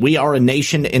 Today, we are a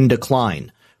nation in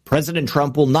decline. President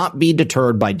Trump will not be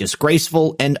deterred by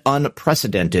disgraceful and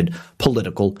unprecedented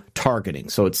political targeting.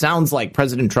 So it sounds like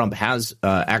President Trump has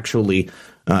actually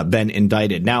been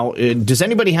indicted. Now, does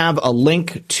anybody have a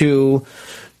link to...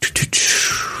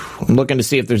 I'm looking to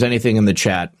see if there's anything in the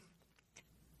chat.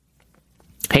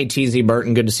 Hey, TZ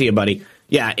Burton, good to see you, buddy.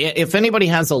 Yeah, if anybody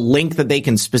has a link that they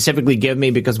can specifically give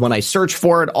me, because when I search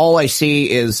for it, all I see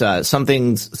is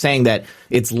something saying that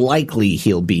it's likely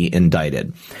he'll be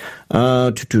indicted.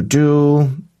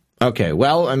 Okay,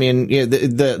 well, I mean,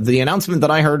 the announcement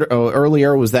that I heard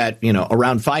earlier was that,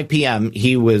 around 5 p.m.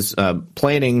 he was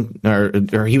planning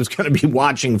or he was going to be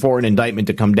watching for an indictment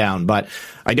to come down, but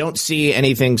I don't see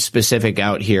anything specific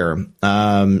out here.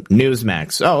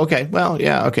 Newsmax. Oh, okay. Well,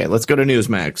 yeah, okay. Let's go to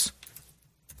Newsmax.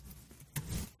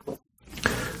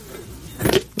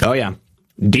 Oh, yeah.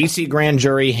 D.C. grand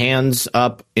jury hands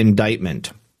up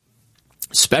indictment.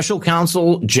 Special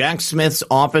counsel Jack Smith's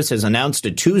office has announced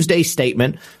a Tuesday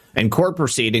statement, and court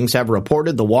proceedings have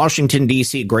reported the Washington,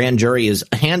 D.C. grand jury has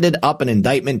handed up an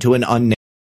indictment to an unnamed.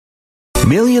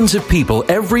 Millions of people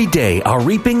every day are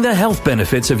reaping the health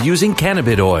benefits of using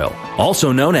cannabis oil,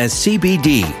 also known as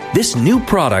CBD. This new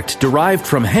product derived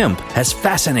from hemp has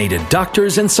fascinated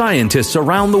doctors and scientists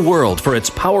around the world for its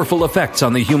powerful effects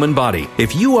on the human body.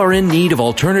 If you are in need of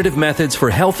alternative methods for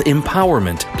health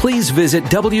empowerment, please visit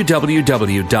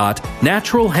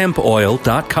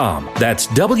www.naturalhempoil.com. That's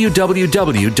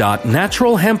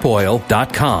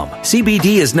www.naturalhempoil.com. CBD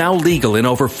is now legal in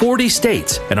over 40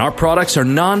 states, and our products are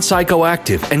non-psychoactive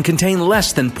and contain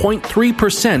less than 0.3%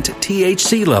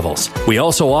 THC levels. We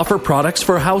also offer products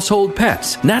for household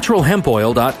pets.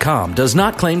 NaturalHempOil.com does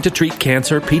not claim to treat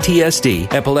cancer,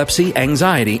 PTSD, epilepsy,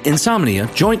 anxiety, insomnia,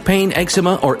 joint pain,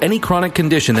 eczema, or any chronic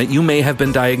condition that you may have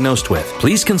been diagnosed with.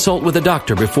 Please consult with a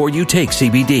doctor before you take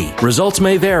CBD. Results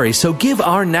may vary, so give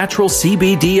our natural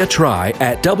CBD a try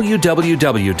at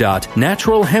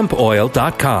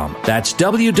www.naturalhempoil.com. That's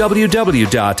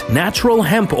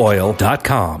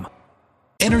www.naturalhempoil.com.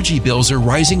 Energy bills are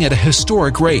rising at a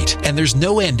historic rate, and there's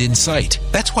no end in sight.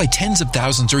 That's why tens of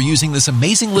thousands are using this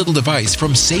amazing little device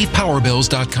from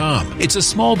SavePowerBills.com. It's a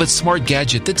small but smart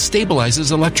gadget that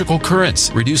stabilizes electrical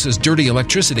currents, reduces dirty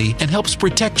electricity, and helps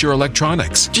protect your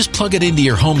electronics. Just plug it into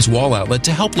your home's wall outlet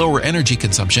to help lower energy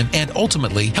consumption and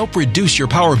ultimately help reduce your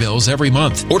power bills every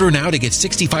month. Order now to get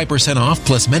 65% off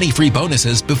plus many free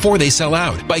bonuses before they sell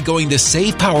out by going to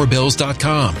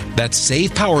SavePowerBills.com. That's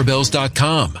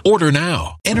SavePowerBills.com. Order now.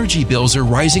 Energy bills are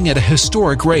rising at a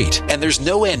historic rate, and there's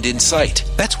no end in sight.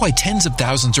 That's why tens of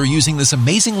thousands are using this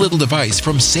amazing little device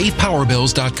from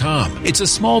SavePowerBills.com. It's a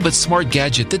small but smart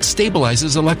gadget that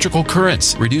stabilizes electrical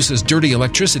currents, reduces dirty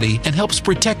electricity, and helps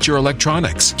protect your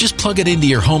electronics. Just plug it into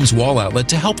your home's wall outlet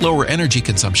to help lower energy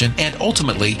consumption and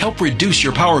ultimately help reduce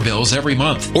your power bills every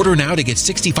month. Order now to get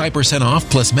 65% off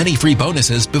plus many free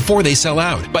bonuses before they sell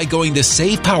out by going to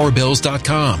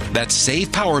SavePowerBills.com. That's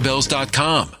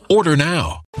SavePowerBills.com. Order now.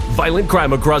 Violent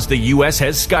crime across the U.S.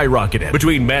 has skyrocketed.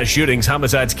 Between mass shootings,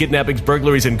 homicides, kidnappings,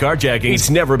 burglaries, and carjackings, it's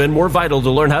never been more vital to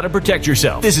learn how to protect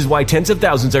yourself. This is why tens of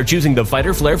thousands are choosing the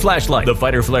Fighter Flare flashlight. The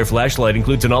Fighter Flare flashlight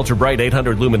includes an ultra-bright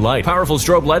 800-lumen light, powerful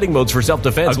strobe lighting modes for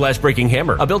self-defense, a glass-breaking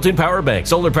hammer, a built-in power bank,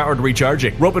 solar-powered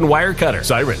recharging, rope and wire cutter,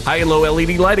 siren, high and low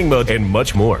LED lighting mode, and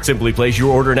much more. Simply place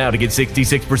your order now to get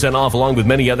 66% off along with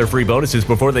many other free bonuses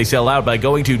before they sell out by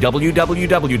going to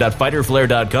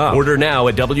www.fighterflare.com. Order now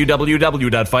at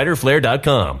www.fighterflare.com.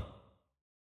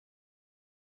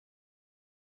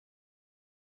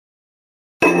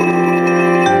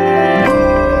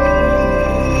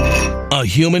 A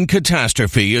human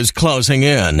catastrophe is closing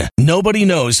in. Nobody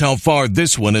knows how far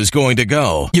this one is going to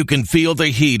go. You can feel the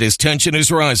heat as tension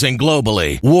is rising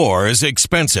globally. War is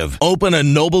expensive. Open a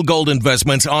Noble Gold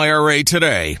Investments IRA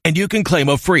today, and you can claim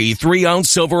a free 3-ounce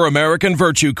silver American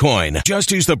Virtue coin.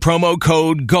 Just use the promo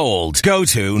code GOLD. Go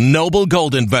to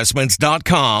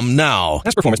noblegoldinvestments.com now.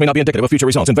 Past performance may not be indicative of future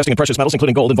results. Investing in precious metals,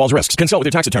 including gold, involves risks. Consult with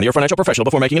your tax attorney or financial professional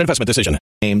before making an investment decision.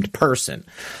 Named person.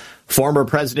 Former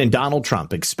President Donald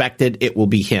Trump expected it will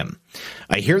be him.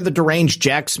 I hear the deranged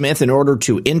Jack Smith, in order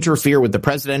to interfere with the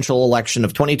presidential election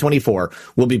of 2024,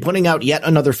 will be putting out yet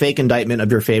another fake indictment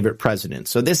of your favorite president.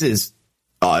 So this is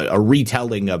a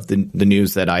retelling of the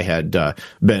news that I had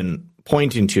been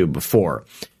pointing to before.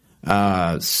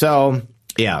 So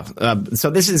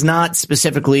this is not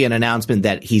specifically an announcement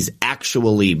that he's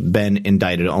actually been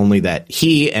indicted, only that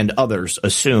he and others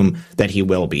assume that he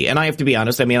will be. And I have to be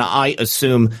honest, I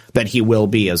assume that he will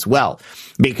be as well,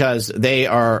 because they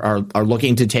are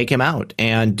looking to take him out.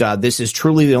 And this is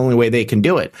truly the only way they can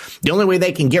do it. The only way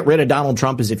they can get rid of Donald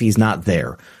Trump is if he's not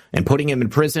there. And putting him in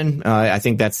prison, I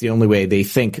think that's the only way they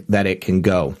think that it can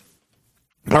go.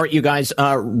 All right, you guys,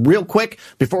 real quick,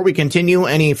 before we continue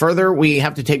any further, we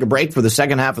have to take a break for the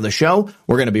second half of the show.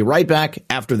 We're going to be right back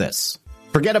after this.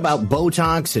 Forget about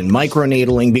Botox and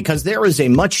microneedling, because there is a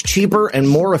much cheaper and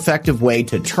more effective way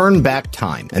to turn back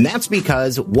time. And that's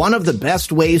because one of the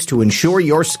best ways to ensure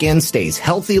your skin stays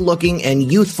healthy looking and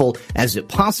youthful as it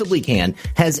possibly can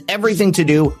has everything to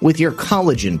do with your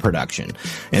collagen production.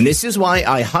 And this is why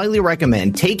I highly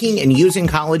recommend taking and using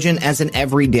collagen as an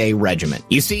everyday regimen.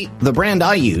 You see, the brand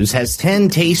I use has 10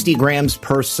 tasty grams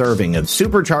per serving of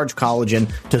supercharged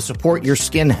collagen to support your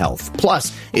skin health.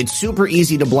 Plus, it's super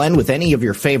easy to blend with any of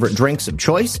your favorite drinks of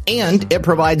choice, and it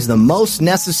provides the most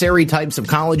necessary types of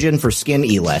collagen for skin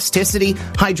elasticity,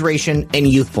 hydration, and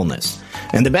youthfulness.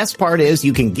 And the best part is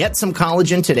you can get some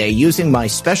collagen today using my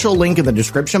special link in the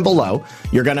description below.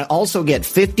 You're going to also get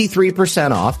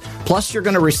 53% off, plus you're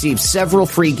going to receive several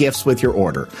free gifts with your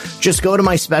order. Just go to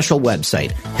my special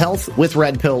website,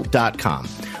 healthwithredpill.com.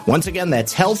 Once again,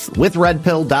 that's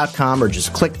healthwithredpill.com, or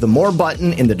just click the More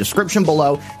button in the description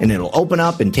below, and it'll open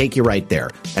up and take you right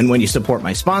there. And when you support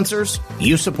my sponsors,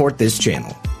 you support this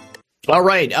channel. All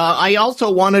right. I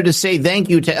also wanted to say thank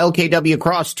you to LKW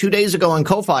Cross. 2 days ago on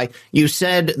Ko-Fi, you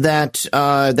said that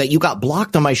you got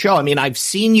blocked on my show. I've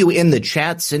seen you in the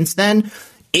chat since then.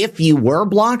 If you were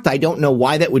blocked, I don't know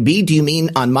why that would be. Do you mean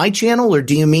on my channel, or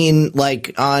do you mean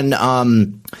like on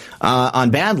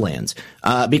Badlands?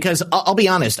 Because I'll be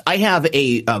honest, I have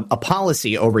a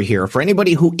policy over here for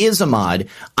anybody who is a mod.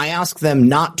 I ask them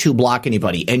not to block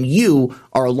anybody, and you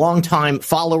are a longtime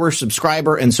follower,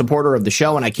 subscriber, and supporter of the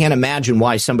show, and I can't imagine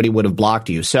why somebody would have blocked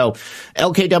you. So,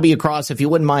 LKW Cross, if you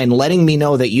wouldn't mind letting me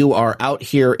know that you are out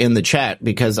here in the chat,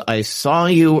 because I saw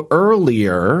you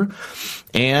earlier,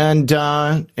 and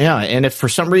and if for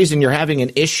some reason you're having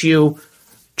an issue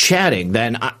chatting,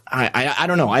 then I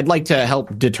don't know. I'd like to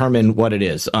help determine what it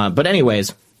is. But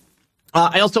anyways,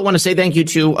 I also want to say thank you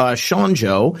to Sean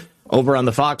Joe over on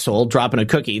the Foxhole, dropping a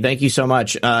cookie. Thank you so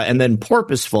much. And then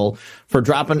Porpoiseful for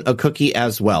dropping a cookie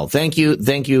as well. Thank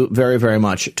you very, very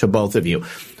much to both of you.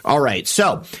 All right.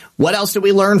 So what else did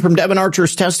we learn from Devin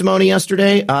Archer's testimony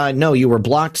yesterday? No, you were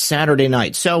blocked Saturday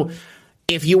night. So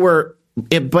if you were,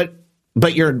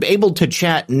 but you're able to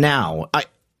chat now.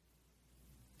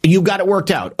 You got it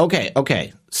worked out.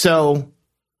 Okay. So,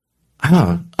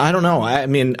 I don't know.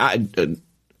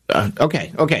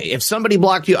 Okay. If somebody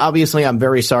blocked you, obviously I'm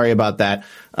very sorry about that.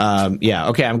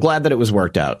 Okay. I'm glad that it was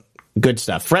worked out. Good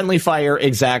stuff. Friendly fire,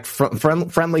 exact.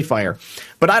 Friendly fire.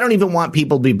 But I don't even want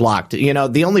people to be blocked. You know,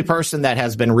 the only person that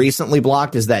has been recently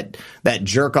blocked is that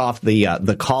jerk off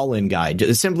the call-in guy,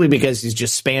 simply because he's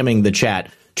just spamming the chat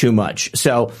too much.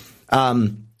 So,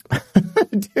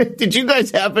 did you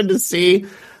guys happen to see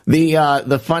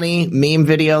the funny meme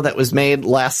video that was made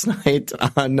last night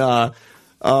on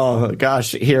oh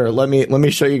gosh, here, let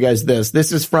me show you guys this.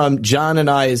 This is from John and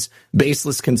I's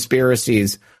Baseless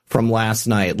Conspiracies from last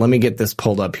night. Let me get this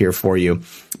pulled up here for you,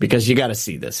 because you got to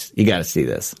see this. You got to see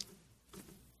this.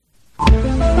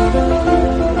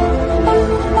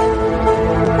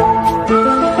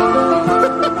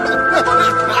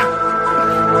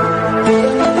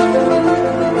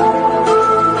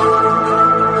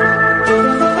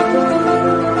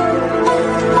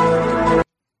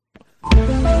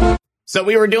 So So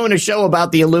we were doing a show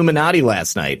about the Illuminati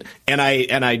last night, and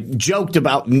I joked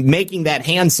about making that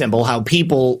hand symbol, how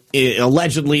people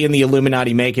allegedly in the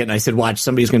Illuminati make it, and I said, watch,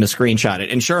 somebody's going to screenshot it.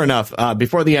 And sure enough,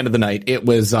 before the end of the night, it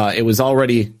was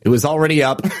already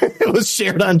up. It was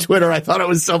shared on Twitter. I thought it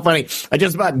was so funny. I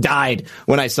just about died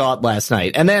when I saw it last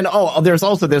night. And then, there's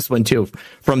also this one too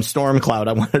from Stormcloud.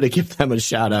 I wanted to give them a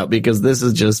shout out because this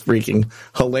is just freaking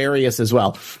hilarious as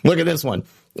well. Look at this one.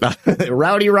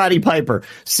 Rowdy Roddy Piper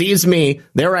sees me.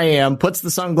 There I am, puts the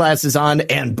sunglasses on,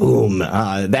 and boom.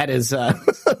 That is,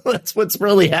 that's what's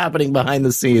really happening behind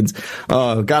the scenes.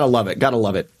 Gotta love it. Gotta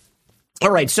love it.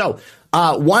 All right. So,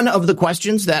 one of the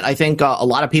questions that I think a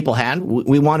lot of people had,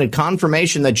 we wanted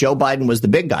confirmation that Joe Biden was the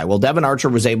big guy. Well, Devon Archer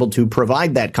was able to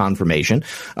provide that confirmation.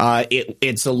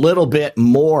 It's a little bit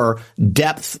more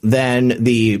depth than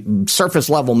the surface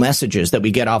level messages that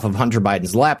we get off of Hunter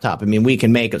Biden's laptop. I mean, we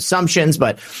can make assumptions,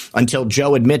 but until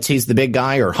Joe admits he's the big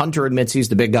guy, or Hunter admits he's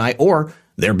the big guy, or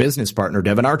their business partner,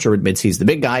 Devon Archer, admits he's the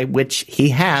big guy, which he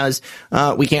has,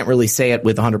 we can't really say it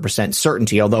with 100%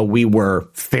 certainty, although we were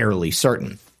fairly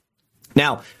certain.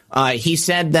 Now, he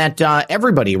said that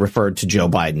everybody referred to Joe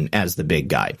Biden as the big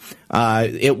guy.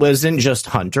 It wasn't just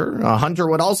Hunter. Hunter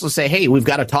would also say, hey, we've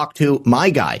got to talk to my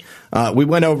guy. We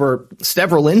went over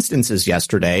several instances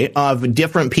yesterday of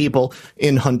different people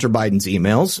in Hunter Biden's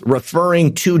emails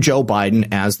referring to Joe Biden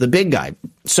as the big guy.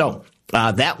 So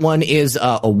that one is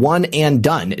a one and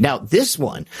done. Now, this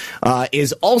one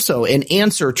is also an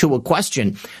answer to a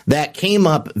question that came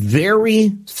up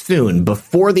very soon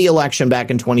before the election back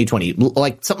in 2020,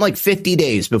 like something like 50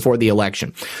 days before the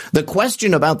election. The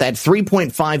question about that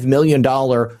 $3.5 million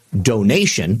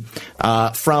donation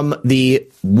from the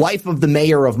wife of the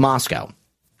mayor of Moscow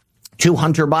to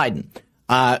Hunter Biden.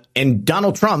 And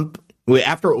Donald Trump,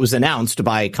 after it was announced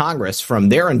by Congress from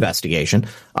their investigation,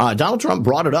 Donald Trump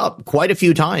brought it up quite a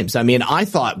few times. I mean, I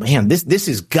thought, man, this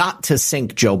has got to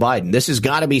sink Joe Biden. This has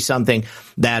got to be something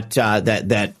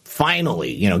that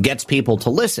finally, gets people to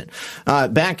listen.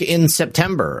 Back in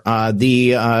September,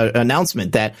 the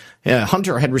announcement that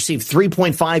Hunter had received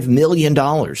 $3.5 million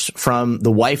from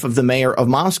the wife of the mayor of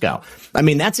Moscow. I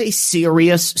mean, that's a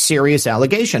serious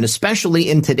allegation, especially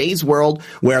in today's world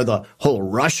where the whole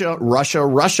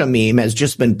Russia meme has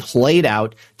just been played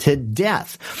out to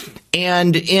death.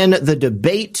 And in the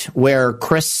debate where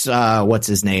Chris, what's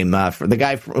his name, for the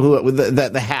guy who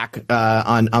the hack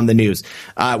on the news,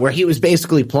 where he was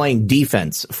basically playing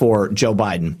defense for Joe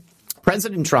Biden,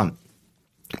 President Trump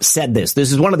said this.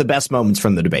 This is one of the best moments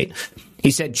from the debate.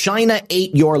 He said, China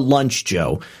ate your lunch,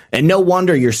 Joe. And no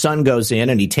wonder your son goes in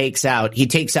and he takes out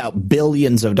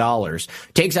billions of dollars,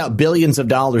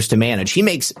 to manage. He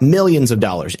makes millions of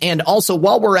dollars. And also,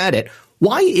 while we're at it,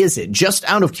 why is it, just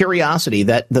out of curiosity,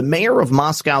 that the mayor of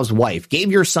Moscow's wife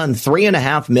gave your son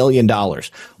 $3.5 million?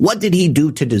 What did he do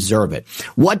to deserve it?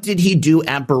 What did he do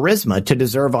at Burisma to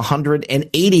deserve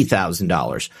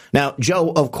 $180,000? Now,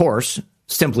 Joe, of course,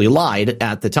 simply lied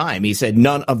at the time. He said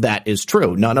none of that is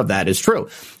true. None of that is true.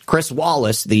 Chris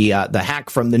Wallace, the hack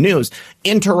from the news,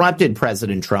 interrupted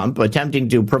President Trump, attempting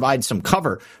to provide some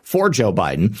cover for Joe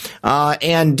Biden,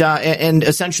 and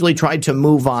essentially tried to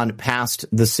move on past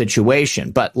the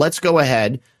situation. But let's go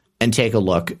ahead and take a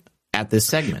look at this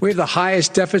segment. We have the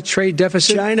highest trade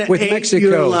deficit China with ate Mexico.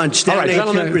 Your lunch. All right,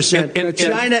 gentlemen.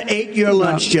 China ate your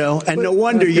lunch, Joe, and no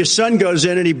wonder your son goes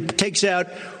in and he takes out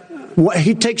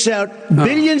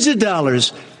billions of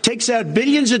dollars. Takes out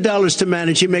billions of dollars to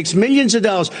manage. He makes millions of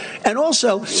dollars. And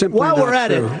also, while we're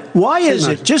at it, why is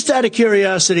it, just out of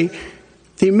curiosity,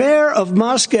 the mayor of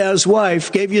Moscow's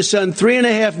wife gave your son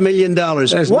 $3.5 million.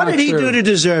 What did he do to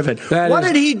deserve it? What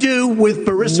did he do with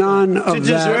Burisma to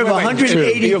deserve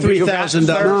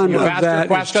 $183,000? You've asked a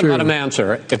question, let him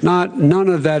answer. None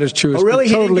of that is true. Oh, really?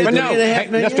 He didn't get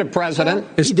 $3.5 million? Mr.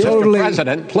 President, Mr.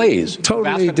 President, please.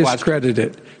 Totally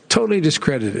discredited. Totally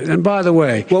discredited. And by the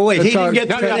way, well, wait, he didn't get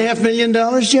 $3.5 million,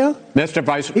 Joe? Mr.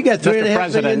 Vice, he got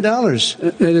 $3.5 million.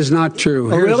 It is not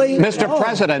true. Oh, really? Mr.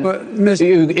 President,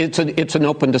 it's an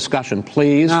open discussion,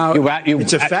 please. Now,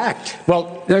 it's a fact.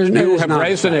 Well, you have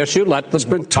raised an issue. Let the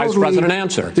Vice President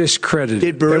answer. Discredited.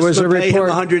 Did Burisma pay him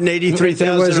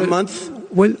 $183,000 a month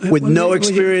with no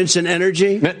experience in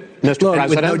energy? Mr.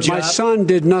 President, my son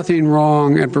did nothing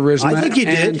wrong at Burisma. I think he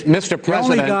did. Mr.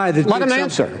 President, let him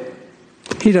answer.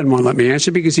 He doesn't want to let me answer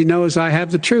because he knows I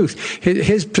have the truth.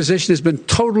 His position has been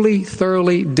totally,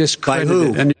 thoroughly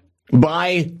discredited.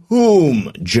 By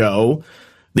whom, Joe?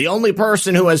 The only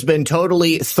person who has been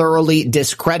totally, thoroughly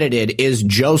discredited is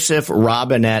Joseph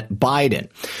Robinette Biden.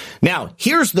 Now,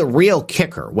 here's the real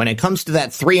kicker when it comes to that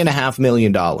 $3.5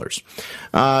 million.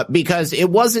 Because it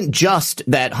wasn't just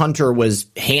that Hunter was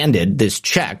handed this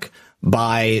check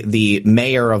by the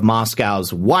mayor of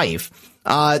Moscow's wife.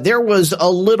 There was a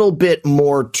little bit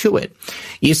more to it.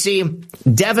 You see,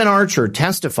 Devin Archer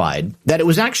testified that it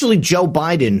was actually Joe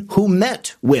Biden who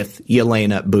met with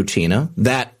Yelena Butina,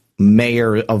 that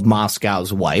mayor of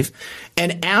Moscow's wife.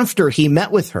 And after he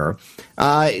met with her,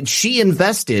 she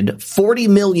invested $40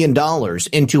 million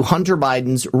into Hunter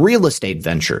Biden's real estate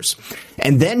ventures.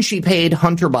 And then she paid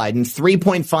Hunter Biden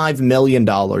 $3.5 million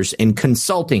in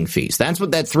consulting fees. That's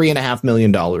what that $3.5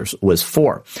 million was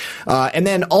for. And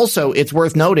then also it's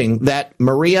worth noting that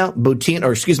Yelena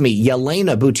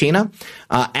Butina,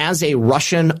 as a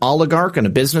Russian oligarch and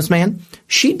a businessman,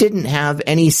 she didn't have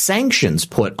any sanctions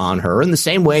put on her in the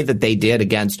same way that they did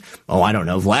against,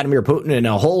 Vladimir Putin and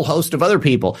a whole host of other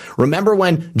people. Remember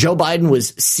when Joe Biden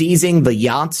was seizing the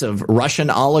yachts of Russian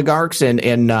oligarchs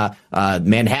in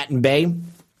Manhattan Bay?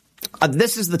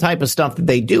 This is the type of stuff that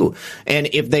they do. And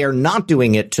if they are not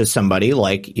doing it to somebody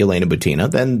like Yelena Butina,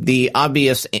 then the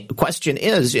obvious question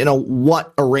is,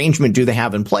 what arrangement do they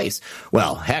have in place?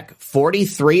 Well, heck,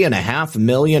 $43.5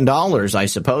 million, I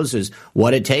suppose, is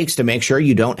what it takes to make sure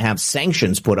you don't have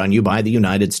sanctions put on you by the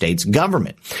United States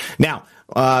government. Now,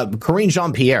 Karine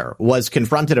Jean-Pierre was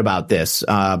confronted about this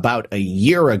about a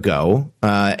year ago,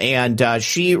 and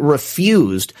she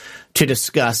refused to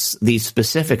discuss the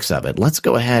specifics of it. Let's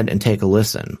go ahead and take a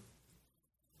listen.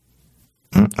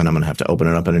 And I'm going to have to open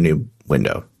it up in a new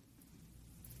window.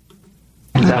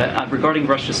 Regarding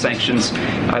Russia's sanctions,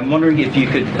 I'm wondering if you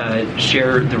could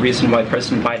share the reason why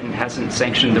President Biden hasn't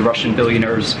sanctioned the Russian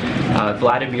billionaires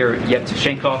Vladimir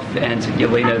Yevtushenkov and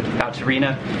Yelena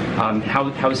Baturina.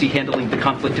 How is he handling the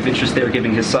conflict of interest there,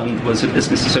 given his son was a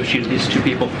business associate of these two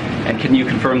people? And can you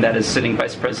confirm that as sitting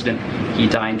vice president, he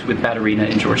dined with Baturina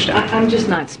in Georgetown? I'm just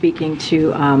not speaking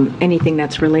to anything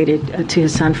that's related to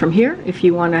his son from here. If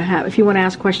you want to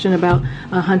ask a question about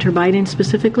Hunter Biden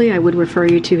specifically, I would refer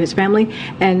you to his family.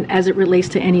 And as it relates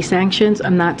to any sanctions,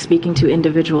 I'm not speaking to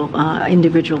individual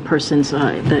persons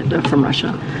that from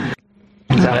Russia.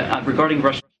 Regarding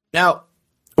Russia. Now,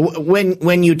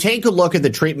 when you take a look at the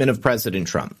treatment of President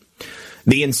Trump,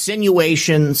 the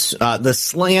insinuations, the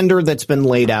slander that's been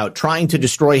laid out, trying to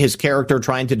destroy his character,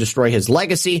 trying to destroy his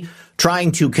legacy,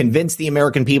 trying to convince the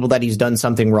American people that he's done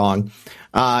something wrong.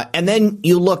 And then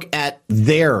you look at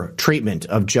their treatment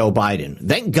of Joe Biden.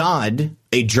 Thank God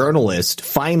a journalist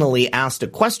finally asked a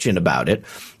question about it.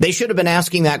 They should have been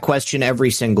asking that question every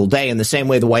single day in the same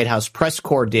way the White House press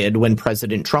corps did when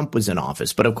President Trump was in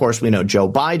office. But of course, we know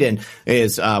Joe Biden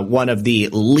is one of the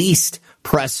least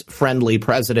press-friendly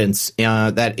presidents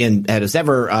that has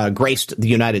ever graced the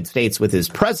United States with his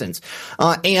presence.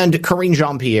 And Karine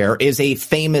Jean-Pierre is a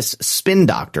famous spin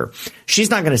doctor. She's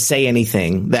not going to say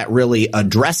anything that really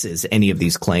addresses any of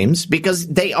these claims because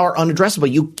they are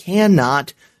unaddressable. You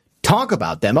cannot talk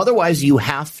about them. Otherwise, you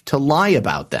have to lie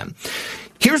about them.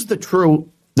 Here's the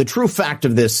true fact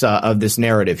of this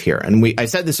narrative here. And I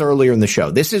said this earlier in the show.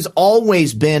 This has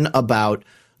always been about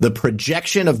the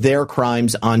projection of their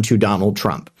crimes onto Donald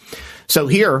Trump. So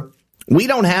here, we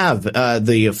don't have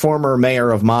the former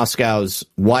mayor of Moscow's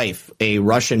wife, a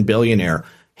Russian billionaire,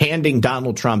 handing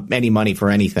Donald Trump any money for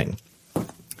anything.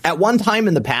 At one time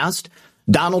in the past,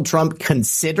 Donald Trump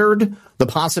considered the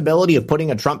possibility of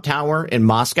putting a Trump Tower in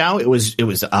Moscow. It was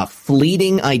a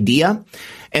fleeting idea.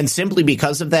 And simply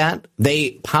because of that,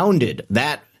 they pounded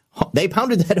that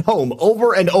home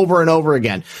over and over and over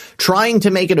again, trying to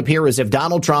make it appear as if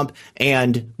Donald Trump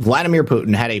and Vladimir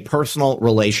Putin had a personal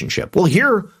relationship. Well,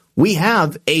 here we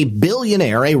have a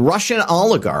billionaire, a Russian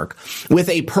oligarch with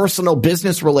a personal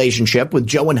business relationship with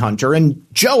Joe and Hunter, and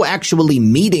Joe actually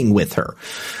meeting with her.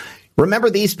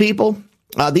 Remember these people?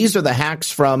 These are the hacks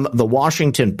from the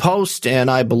Washington Post and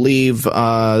I believe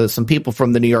some people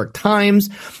from the New York Times.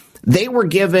 They were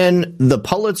given the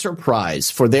Pulitzer Prize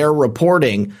for their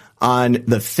reporting on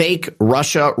the fake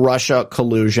Russia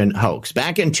collusion hoax.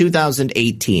 Back in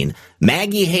 2018,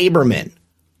 Maggie Haberman,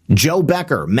 Joe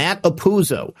Becker, Matt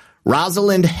Apuzzo,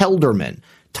 Rosalind Helderman,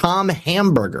 Tom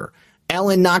Hamburger,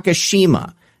 Ellen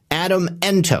Nakashima, Adam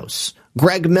Entos,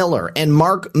 Greg Miller, and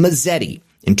Mark Mazzetti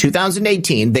In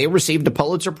 2018, they received a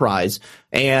Pulitzer Prize,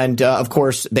 and of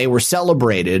course, they were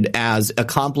celebrated as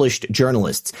accomplished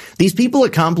journalists. These people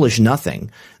accomplished nothing.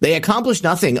 They accomplished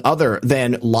nothing other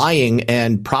than lying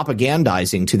and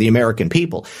propagandizing to the American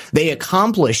people. They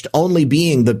accomplished only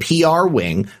being the PR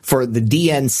wing for the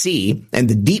DNC and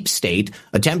the deep state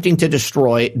attempting to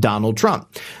destroy Donald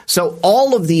Trump. So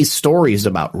all of these stories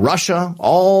about Russia,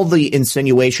 all the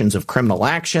insinuations of criminal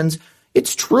actions,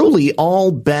 it's truly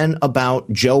all been about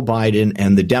Joe Biden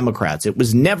and the Democrats. It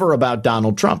was never about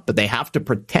Donald Trump, but they have to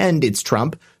pretend it's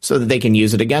Trump so that they can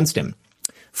use it against him.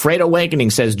 Freight Awakening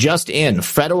says, just in,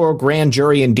 federal grand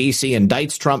jury in D.C.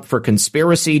 indicts Trump for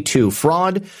conspiracy to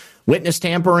fraud, witness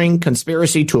tampering,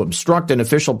 conspiracy to obstruct an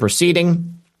official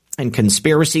proceeding, and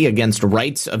conspiracy against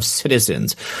rights of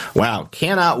citizens. Wow,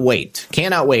 cannot wait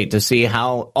to see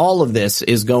how all of this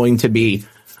is going to be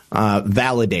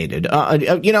validated.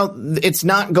 It's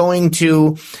not going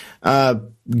to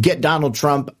get Donald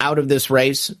Trump out of this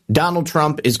race. Donald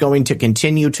Trump is going to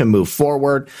continue to move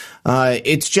forward.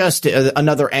 It's just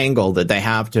another angle that they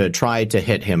have to try to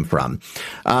hit him from.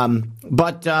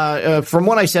 But from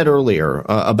what I said earlier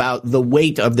about the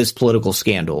weight of this political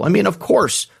scandal, I mean, of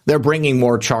course, they're bringing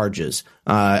more charges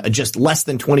just less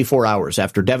than 24 hours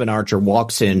after Devon Archer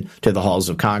walks into the halls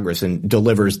of Congress and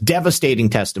delivers devastating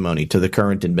testimony to the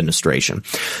current administration.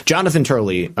 Jonathan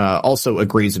Turley also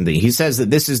agrees with me. He says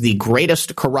that this is the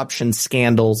greatest corruption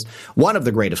scandals, one of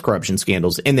the greatest corruption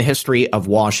scandals in the history of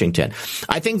Washington.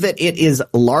 I think that it is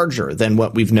larger than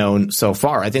what we've known so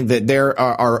far. I think that there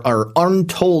are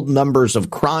untold numbers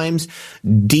of crimes,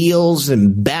 deals,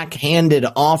 and backhanded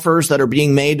offers that are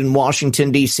being made in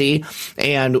Washington, D.C.,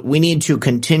 and we need to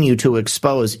continue to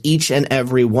expose each and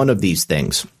every one of these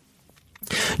things.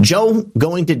 Joe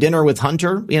going to dinner with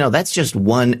Hunter, that's just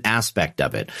one aspect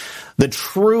of it. The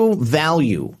true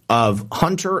value of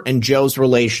Hunter and Joe's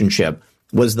relationship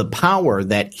was the power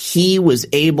that he was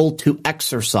able to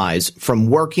exercise from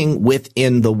working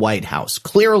within the White House.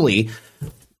 Clearly,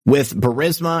 with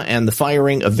Burisma and the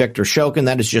firing of Victor Shokin,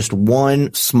 that is just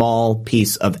one small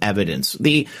piece of evidence.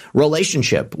 The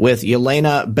relationship with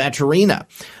Yelena Baturina,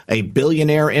 a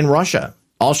billionaire in Russia.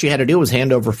 All she had to do was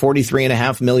hand over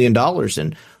 $43.5 million,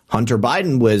 and Hunter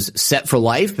Biden was set for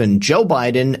life, and Joe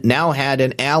Biden now had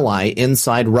an ally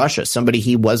inside Russia, somebody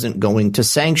he wasn't going to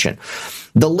sanction.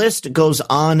 The list goes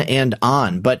on and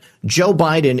on, but Joe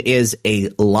Biden is a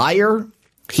liar.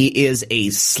 He is a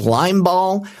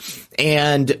slimeball.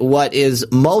 And what is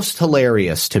most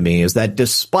hilarious to me is that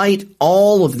despite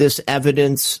all of this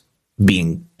evidence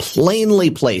being plainly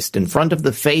placed in front of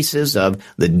the faces of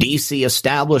the D.C.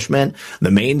 establishment, the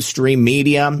mainstream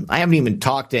media, I haven't even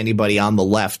talked to anybody on the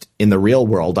left in the real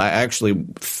world. I actually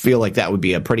feel like that would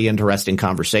be a pretty interesting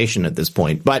conversation at this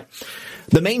point. But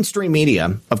the mainstream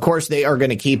media, of course, they are going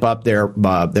to keep up their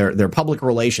public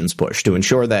relations push to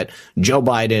ensure that Joe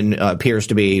Biden appears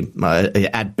to be,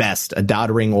 at best, a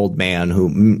doddering old man who,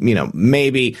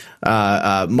 maybe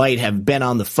might have been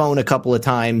on the phone a couple of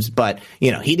times, but,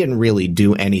 he didn't really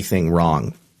do anything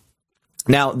wrong.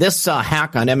 Now, this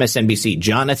hack on MSNBC,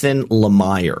 Jonathan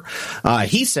Lemire,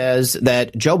 he says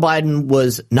that Joe Biden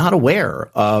was not aware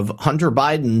of Hunter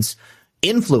Biden's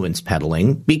influence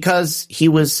peddling because he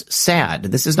was sad.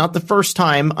 This is not the first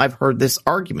time I've heard this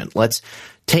argument. Let's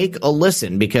take a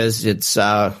listen because it's,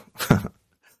 I'll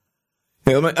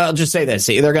just say this.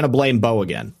 See, they're going to blame Bo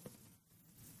again.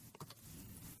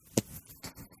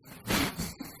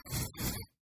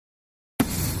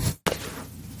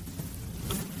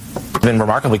 Been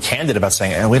remarkably candid about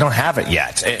saying, and we don't have it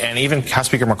yet. And even House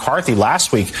Speaker McCarthy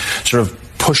last week sort of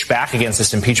pushed back against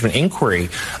this impeachment inquiry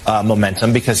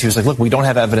momentum because he was like, look, we don't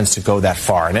have evidence to go that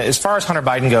far. And as far as Hunter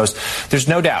Biden goes, there's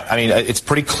no doubt. I mean, it's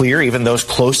pretty clear, even those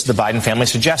close to the Biden family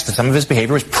suggest that some of his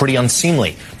behavior was pretty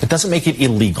unseemly. That doesn't make it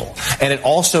illegal. And it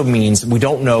also means we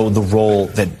don't know the role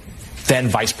that then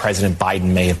Vice President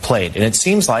Biden may have played. And it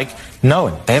seems like,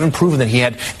 no, they haven't proven that he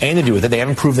had anything to do with it. They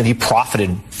haven't proven that he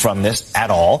profited from this at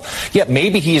all. Yet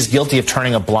maybe he is guilty of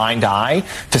turning a blind eye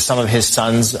to some of his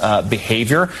son's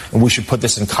behavior. And we should put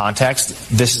this in context.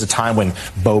 This is a time when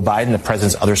Beau Biden, the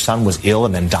president's other son, was ill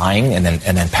and then dying and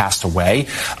then passed away.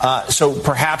 So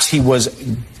perhaps he was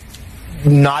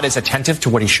not as attentive to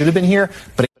what he should have been here,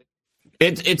 but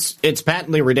It's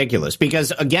patently ridiculous because,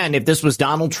 again, if this was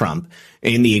Donald Trump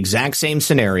in the exact same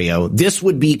scenario, this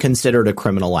would be considered a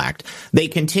criminal act. They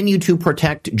continue to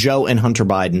protect Joe and Hunter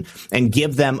Biden and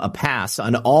give them a pass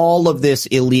on all of this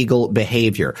illegal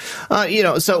behavior.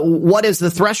 So what is the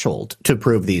threshold to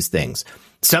prove these things?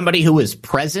 Somebody who is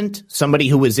present, somebody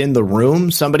who is in the room,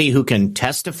 somebody who can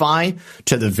testify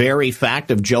to the very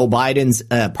fact of Joe Biden's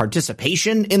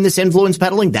participation in this influence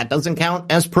peddling, that doesn't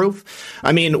count as proof.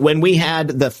 I mean, when we had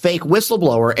the fake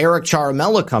whistleblower Eric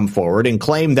Ciaramella come forward and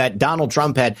claim that Donald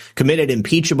Trump had committed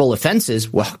impeachable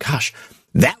offenses, well, gosh,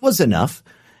 that was enough.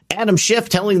 Adam Schiff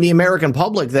telling the American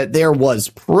public that there was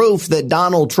proof that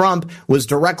Donald Trump was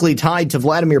directly tied to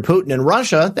Vladimir Putin and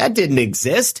Russia, that didn't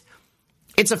exist.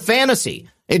 It's a fantasy.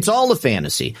 It's all a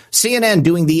fantasy. CNN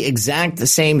doing the exact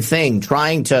same thing,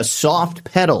 trying to soft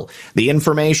pedal the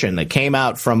information that came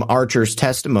out from Archer's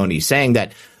testimony, saying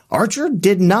that Archer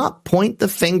did not point the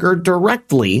finger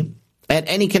directly at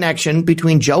any connection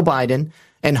between Joe Biden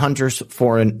and Hunter's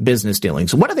foreign business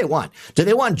dealings. What do they want? Do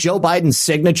they want Joe Biden's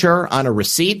signature on a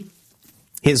receipt?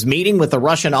 His meeting with the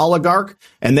Russian oligarch,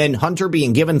 and then Hunter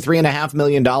being given $3.5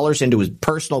 million into his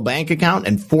personal bank account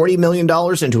and $40 million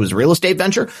into his real estate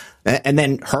venture, and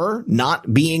then her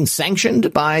not being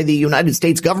sanctioned by the United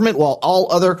States government while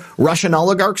all other Russian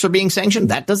oligarchs are being sanctioned?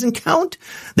 That doesn't count.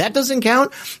 That doesn't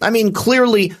count. I mean,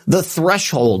 clearly the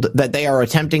threshold that they are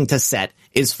attempting to set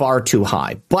is far too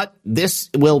high. But this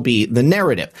will be the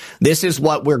narrative. This is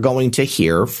what we're going to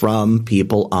hear from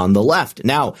people on the left.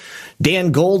 Now,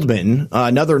 Dan Goldman,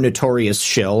 another notorious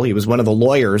shill, he was one of the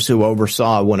lawyers who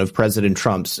oversaw one of President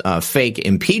Trump's fake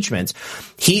impeachments.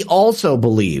 He also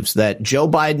believes that Joe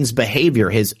Biden's behavior,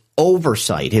 his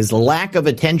oversight, his lack of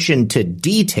attention to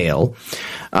detail,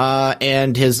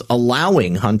 and his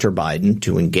allowing Hunter Biden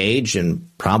to engage in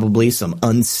probably some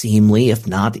unseemly, if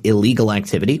not illegal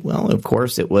activity. Well, of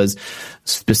course, it was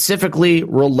specifically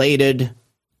related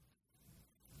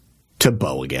to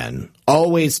Beau again.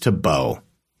 Always to Beau.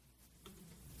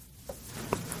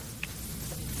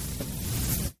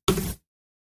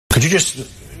 Could you just,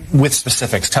 with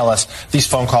specifics, tell us these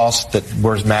phone calls that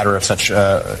were a matter of such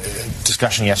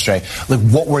discussion yesterday? Like,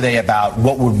 what were they about?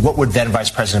 What would then Vice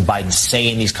President Biden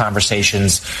say in these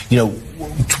conversations? You know,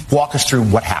 walk us through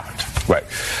what happened. Right.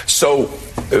 So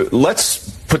let's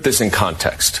put this in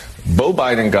context. Beau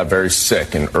Biden got very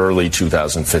sick in early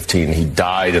 2015. He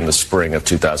died in the spring of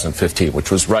 2015, which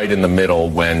was right in the middle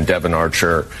when Devon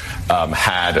Archer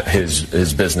had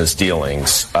his business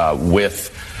dealings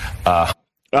with.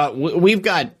 We've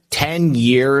got 10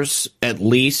 years at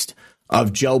least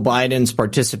of Joe Biden's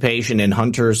participation in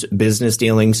Hunter's business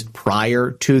dealings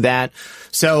prior to that.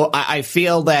 So I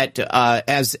feel that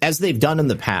as they've done in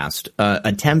the past,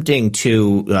 attempting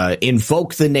to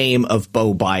invoke the name of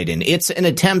Beau Biden, it's an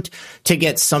attempt to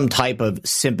get some type of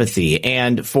sympathy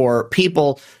and for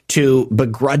people to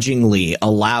begrudgingly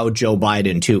allow Joe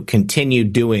Biden to continue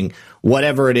doing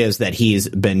whatever it is that he's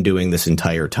been doing this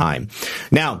entire time.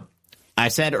 Now, I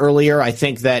said earlier, I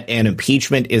think that an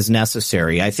impeachment is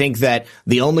necessary. I think that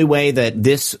the only way that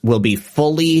this will be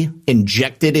fully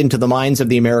injected into the minds of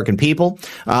the American people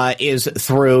is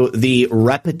through the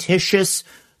repetitious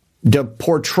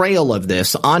portrayal of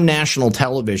this on national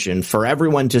television for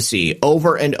everyone to see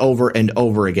over and over and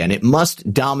over again. It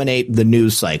must dominate the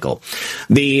news cycle.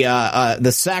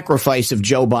 The sacrifice of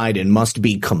Joe Biden must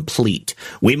be complete.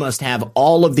 We must have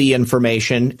all of the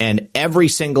information, and every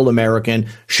single American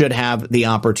should have the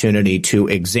opportunity to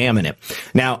examine it.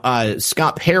 Now,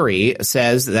 Scott Perry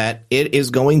says that it is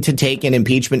going to take an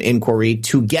impeachment inquiry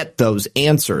to get those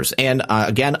answers. And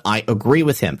again, I agree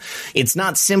with him. It's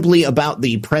not simply about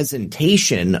the presentation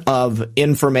of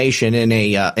information in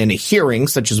a hearing,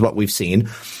 such as what we've seen,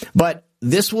 but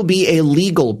this will be a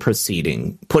legal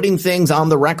proceeding, putting things on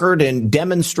the record and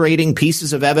demonstrating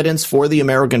pieces of evidence for the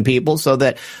American people so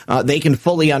that they can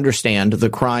fully understand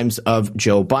the crimes of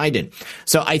Joe Biden.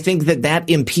 So I think that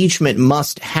impeachment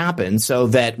must happen so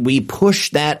that we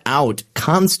push that out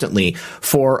constantly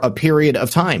for a period of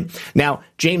time. Now,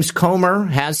 James Comer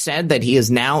has said that he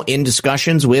is now in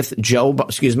discussions with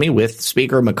with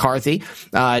Speaker McCarthy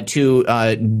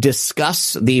to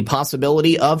discuss the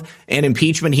possibility of an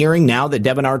impeachment hearing now that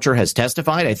Devon Archer has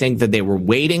testified. I think that they were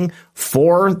waiting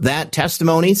for that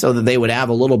testimony so that they would have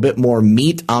a little bit more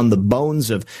meat on the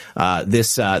bones of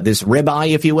this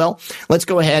ribeye, if you will. Let's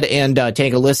go ahead and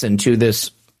take a listen to this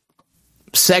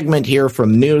segment here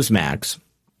from Newsmax,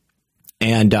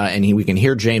 and we can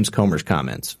hear James Comer's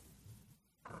comments.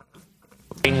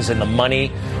 In the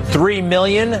money, $3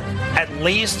 million at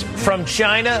least from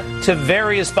China to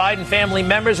various Biden family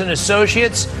members and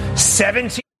associates.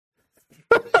 17.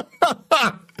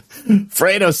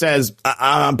 Fredo says,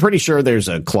 I'm pretty sure there's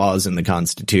a clause in the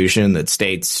Constitution that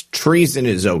states treason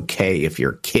is okay if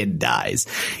your kid dies.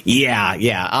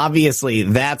 Yeah. Obviously,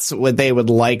 that's what they would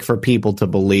like for people to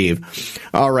believe.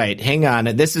 All right, hang on.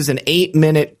 This is an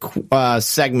 8-minute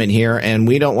segment here, and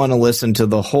we don't want to listen to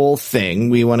the whole thing.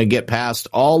 We want to get past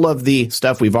all of the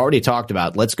stuff we've already talked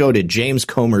about. Let's go to James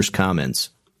Comer's comments.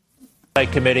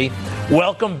 Committee.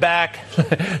 Welcome back.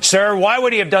 Sir, why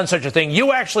would he have done such a thing?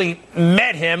 You actually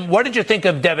met him. What did you think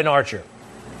of Devon Archer?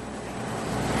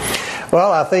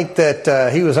 Well, I think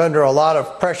that he was under a lot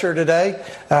of pressure today.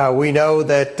 We know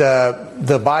that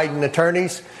the Biden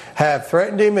attorneys have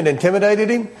threatened him and intimidated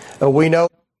him. We know.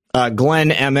 Glenn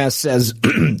MS says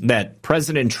that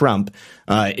President Trump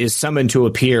is summoned to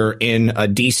appear in a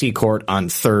D.C. court on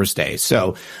Thursday.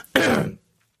 So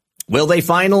will they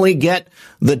finally get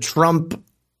the Trump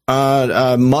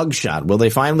mugshot? Will they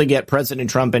finally get President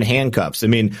Trump in handcuffs? I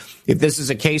mean, if this is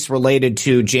a case related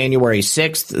to January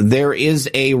 6th, there is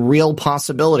a real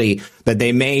possibility that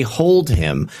they may hold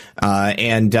him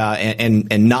and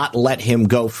not let him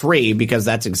go free, because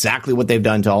that's exactly what they've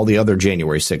done to all the other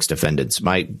January 6th defendants.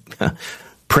 My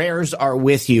prayers are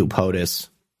with you, POTUS.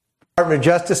 Department of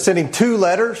Justice sending 2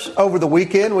 letters over the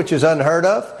weekend, which is unheard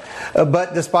of.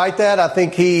 But despite that, I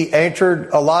think he answered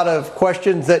a lot of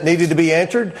questions that needed to be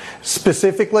answered,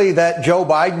 specifically that Joe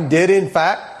Biden did, in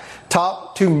fact,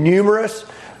 talk to numerous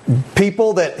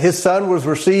people that his son was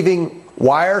receiving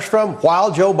wires from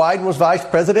while Joe Biden was vice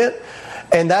president.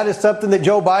 And that is something that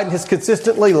Joe Biden has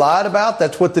consistently lied about.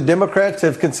 That's what the Democrats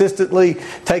have consistently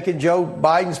taken Joe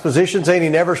Biden's position, saying he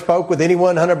never spoke with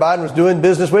anyone Hunter Biden was doing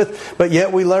business with. But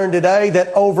yet we learned today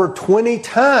that over 20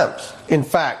 times, in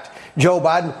fact, Joe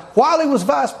Biden, while he was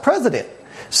vice president,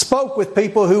 spoke with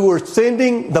people who were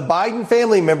sending the Biden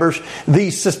family members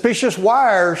these suspicious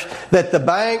wires that the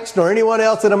banks nor anyone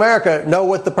else in America know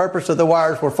what the purpose of the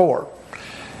wires were for.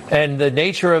 And the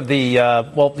nature of the,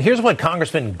 well, here's what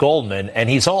Congressman Goldman, and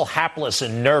he's all hapless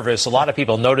and nervous. A lot of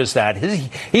people noticed that.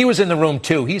 He was in the room,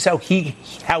 too. He's how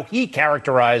he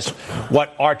characterized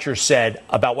what Archer said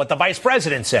about what the vice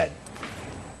president said.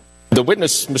 The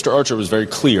witness, Mr. Archer, was very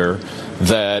clear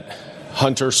that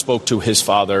Hunter spoke to his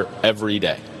father every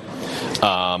day.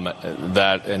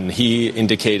 And he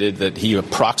indicated that he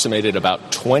approximated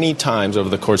about 20 times over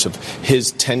the course of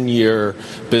his 10-year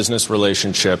business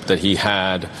relationship that he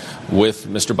had with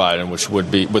Mr. Biden,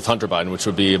 with Hunter Biden, which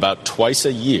would be about twice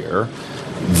a year,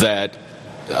 that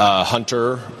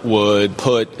Hunter would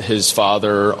put his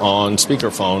father on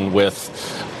speakerphone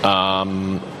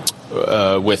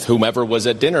with whomever was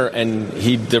at dinner, and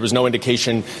there was no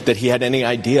indication that he had any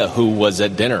idea who was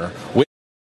at dinner with.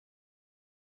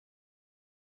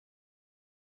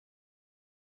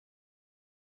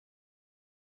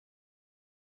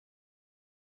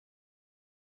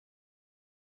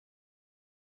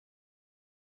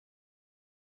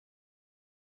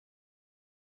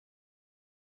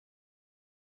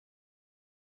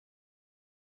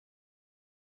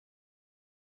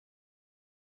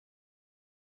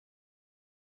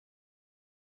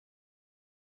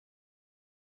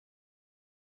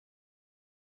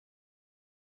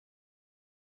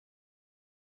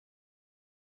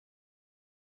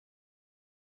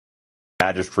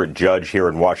 Magistrate judge here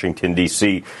in Washington,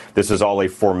 D.C. This is all a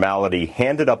formality,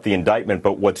 handed up the indictment.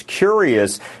 But what's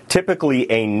curious, typically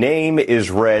a name is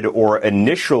read or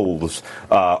initials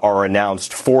are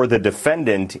announced for the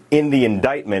defendant in the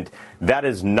indictment. That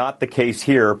is not the case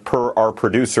here, per our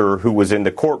producer who was in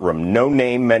the courtroom. No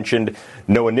name mentioned,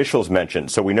 no initials mentioned.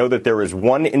 So we know that there is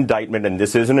one indictment, and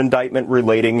this is an indictment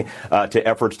relating to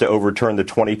efforts to overturn the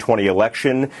 2020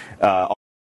 election.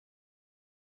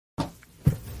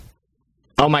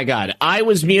 Oh my God, I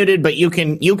was muted, but you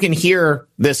can hear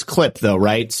this clip though,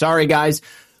 right? Sorry guys.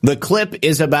 The clip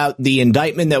is about the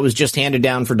indictment that was just handed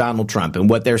down for Donald Trump. And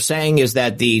what they're saying is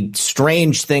that the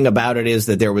strange thing about it is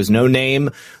that there was no name,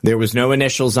 there was no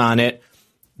initials on it.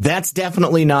 That's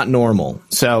definitely not normal.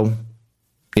 So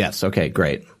yes, okay,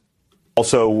 great.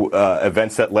 Also,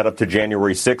 events that led up to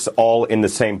January 6th, all in the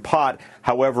same pot.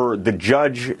 However,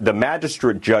 the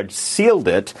magistrate judge sealed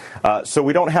it, so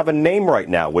we don't have a name right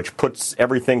now, which puts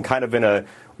everything kind of in a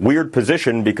weird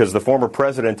position because the former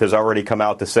president has already come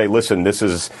out to say, listen, this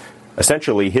is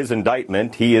essentially his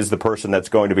indictment. He is the person that's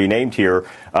going to be named here,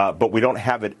 but we don't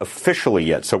have it officially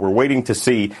yet. So we're waiting to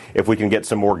see if we can get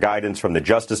some more guidance from the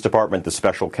Justice Department, the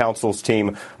special counsel's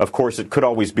team. Of course, it could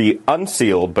always be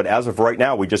unsealed, but as of right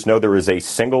now, we just know there is a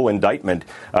single indictment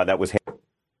that was handed.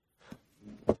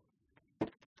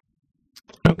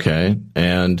 Okay,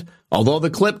 and although the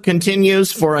clip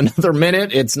continues for another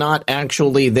minute, it's not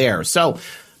actually there. So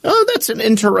oh, that's an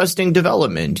interesting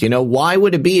development. Why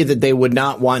would it be that they would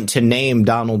not want to name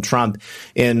Donald Trump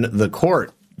in the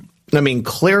court? I mean,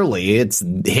 clearly it's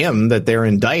him that they're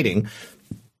indicting.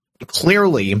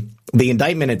 Clearly, the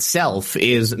indictment itself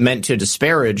is meant to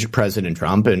disparage President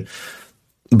Trump, and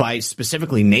by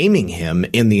specifically naming him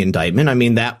in the indictment, I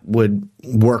mean, that would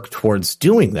work towards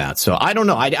doing that. So I don't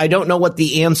know. I don't know what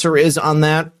the answer is on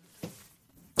that.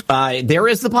 There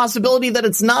is the possibility that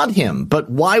it's not him, but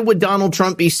why would Donald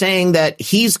Trump be saying that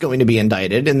he's going to be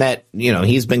indicted and that,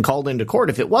 he's been called into court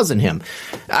if it wasn't him?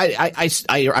 I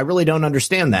really don't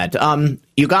understand that.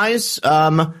 You guys,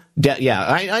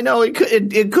 I know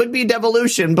it could be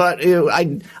devolution, but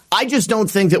I just don't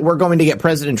think that we're going to get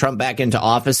President Trump back into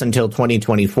office until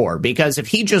 2024, because if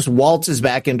he just waltzes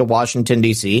back into Washington,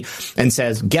 D.C. and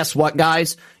says, guess what,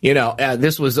 guys,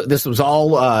 this was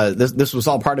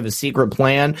all part of a secret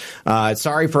plan.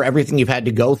 Sorry for everything you've had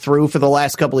to go through for the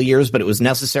last couple of years, but it was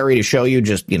necessary to show you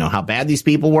just, how bad these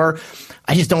people were.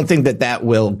 I just don't think that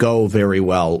will go very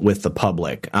well with the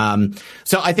public.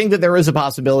 So I think that there is a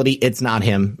possibility it's not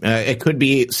him. It could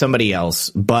be somebody else,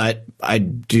 but I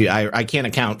can't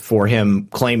account for him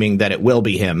claiming that it will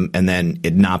be him and then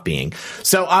it not being.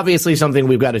 So obviously something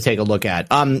we've got to take a look at.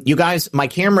 You guys, my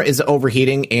camera is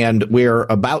overheating and we're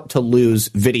about to lose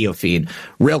video feed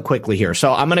real quickly here.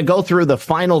 So I'm going to go through the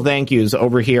final thank yous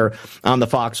over here on the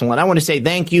Fox One. I want to say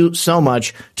thank you so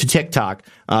much to TikTok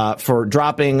for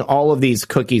dropping all of these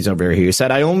cookies over here. He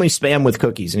said, I only spam with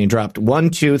cookies. And he dropped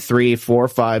 1, 2, 3, 4,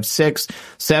 5, 6,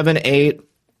 7, 8,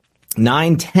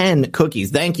 9, 10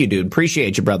 cookies. Thank you, dude.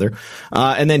 Appreciate you, brother.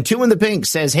 And then 2 in the Pink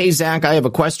says, hey, Zach, I have a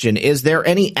question. Is there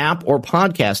any app or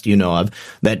podcast you know of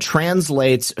that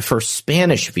translates for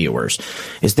Spanish viewers?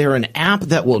 Is there an app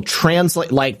that will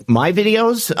translate like my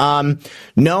videos?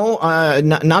 No,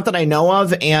 not that I know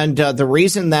of. And the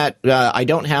reason that I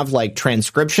don't have like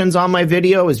transcriptions on my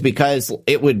video is because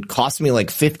it would cost me like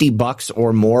 $50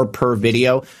 or more per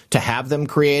video to have them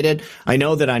created. I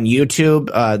know that on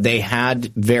YouTube, they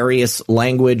had various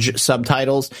language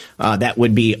subtitles that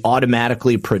would be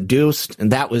automatically produced,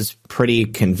 and that was pretty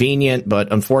convenient,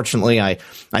 but unfortunately I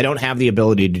don't have the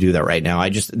ability to do that right now.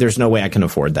 There's no way I can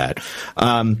afford that.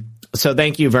 So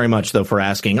thank you very much, though, for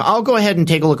asking. I'll go ahead and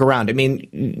take a look around. I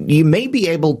mean, you may be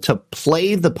able to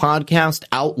play the podcast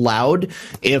out loud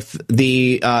if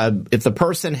the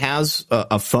person has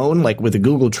a phone, like with a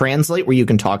Google Translate, where you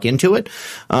can talk into it,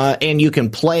 and you can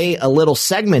play a little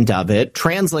segment of it,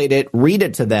 translate it, read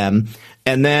it to them,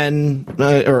 and then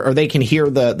or they can hear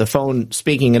the phone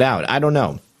speaking it out. I don't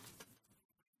know.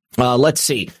 Let's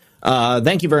see.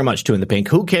 Thank you very much, 2 in the Pink.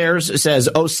 Who cares? Says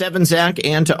 07 Zach,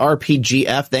 and to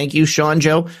RPGF. Thank you, Sean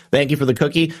Joe. Thank you for the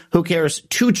cookie. Who cares?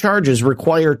 2 charges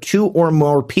require 2 or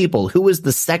more people. Who is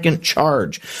the second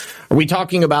charge? Are we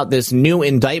talking about this new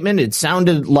indictment? It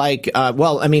sounded like,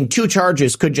 2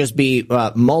 charges could just be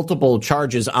multiple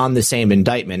charges on the same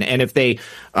indictment. And if they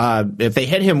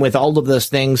hit him with all of those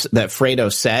things that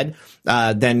Fredo said,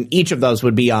 then each of those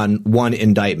would be on one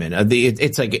indictment.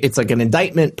 It's like an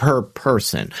indictment per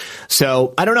person.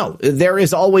 So I don't know. There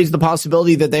is always the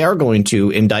possibility that they are going to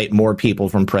indict more people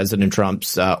from President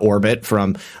Trump's orbit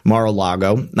from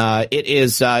Mar-a-Lago.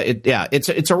 It's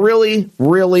a really,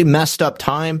 really messed up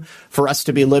time for us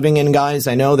to be living in, guys.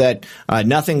 I know that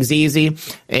nothing's easy,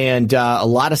 and a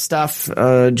lot of stuff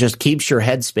just keeps your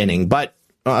head spinning. But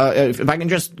if I can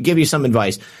just give you some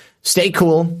advice, stay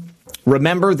cool.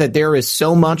 Remember that there is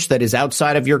so much that is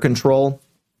outside of your control.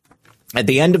 At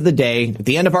the end of the day, at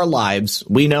the end of our lives,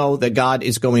 we know that God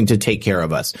is going to take care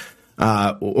of us.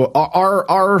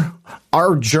 Our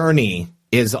journey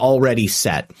is already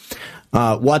set.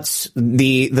 What's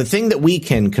the thing that we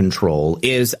can control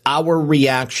is our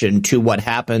reaction to what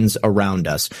happens around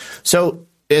us. So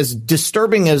as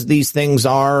disturbing as these things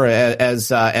are,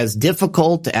 as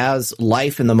difficult as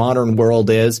life in the modern world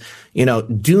is,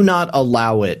 do not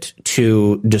allow it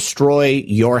to destroy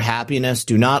your happiness.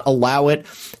 Do not allow it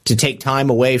to take time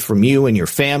away from you and your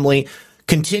family.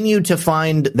 Continue to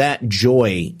find that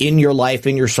joy in your life,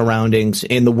 in your surroundings,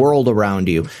 in the world around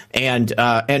you. And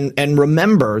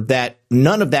remember that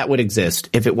none of that would exist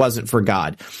if it wasn't for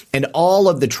God. And all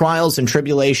of the trials and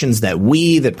tribulations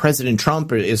that President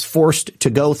Trump is forced to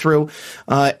go through,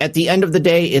 at the end of the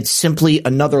day, it's simply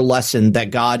another lesson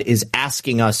that God is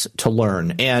asking us to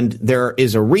learn. And there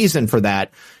is a reason for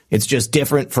that. It's just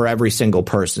different for every single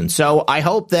person. So I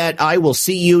hope that I will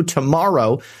see you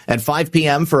tomorrow at 5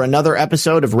 p.m. for another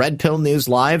episode of Red Pill News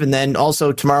Live. And then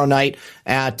also tomorrow night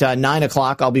at 9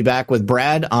 o'clock, I'll be back with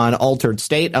Brad on Altered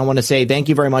State. I want to say thank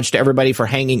you very much to everybody everybody for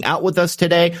hanging out with us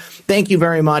today. Thank you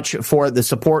very much for the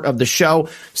support of the show.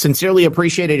 Sincerely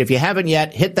appreciate it. If you haven't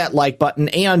yet, hit that like button.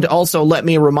 And also let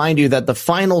me remind you that the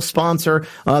final sponsor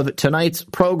of tonight's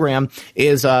program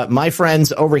is my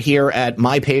friends over here at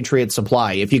My Patriot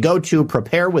Supply. If you go to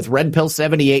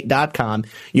preparewithredpill78.com,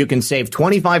 you can save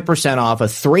 25% off a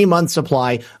 3-month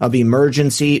supply of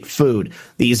emergency food.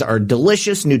 These are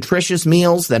delicious, nutritious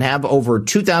meals that have over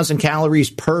 2,000 calories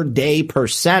per day per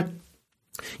set.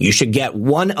 You should get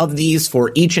one of these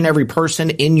for each and every person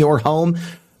in your home.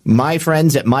 My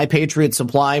friends at My Patriot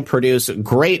Supply produce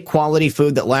great quality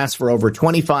food that lasts for over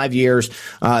 25 years.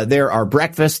 There are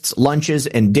breakfasts, lunches,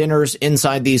 and dinners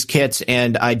inside these kits,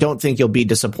 and I don't think you'll be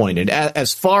disappointed.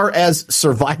 As far as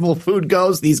survival food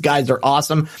goes, these guys are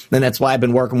awesome, and that's why I've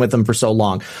been working with them for so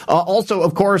long. Also,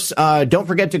 of course, don't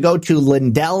forget to go to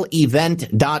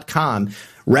LindellEvent.com.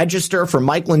 Register for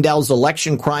Mike Lindell's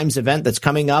election crimes event that's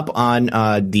coming up on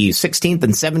the 16th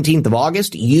and 17th of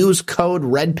August. Use code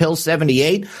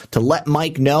REDPILL78 to let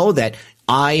Mike know that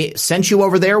I sent you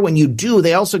over there. When you do,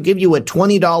 they also give you a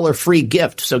 $20 free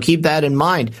gift. So keep that in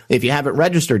mind if you haven't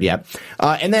registered yet.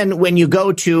 And then when you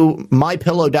go to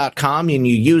mypillow.com and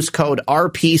you use code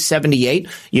RP78,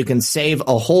 you can save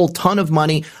a whole ton of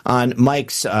money on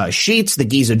Mike's sheets, the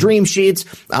Giza Dream sheets,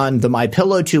 on the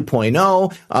MyPillow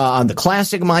 2.0, on the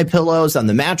classic MyPillows, on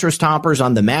the mattress toppers,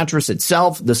 on the mattress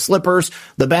itself, the slippers,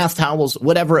 the bath towels,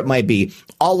 whatever it might be.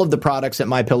 All of the products at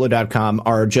mypillow.com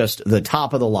are just the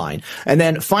top of the line. And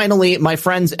then finally, my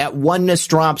friends at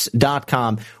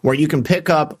onenessdrops.com, where you can pick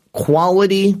up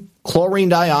quality chlorine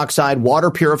dioxide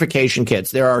water purification kits.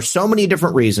 There are so many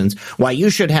different reasons why you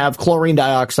should have chlorine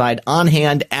dioxide on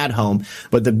hand at home.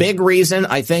 But the big reason,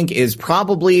 I think, is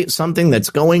probably something that's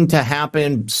going to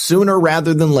happen sooner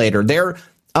rather than later. There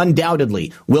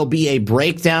undoubtedly will be a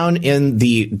breakdown in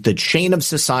the chain of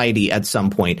society at some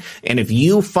point. And if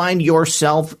you find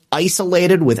yourself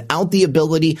isolated without the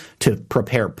ability to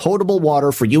prepare potable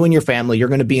water for you and your family, you're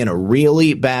going to be in a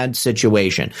really bad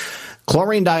situation.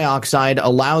 Chlorine dioxide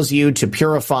allows you to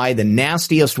purify the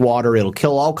nastiest water. It'll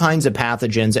kill all kinds of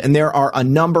pathogens, and there are a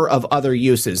number of other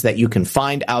uses that you can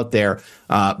find out there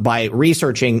by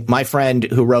researching my friend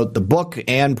who wrote the book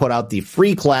and put out the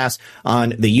free class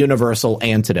on the universal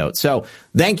antidote. So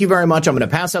thank you very much. I'm going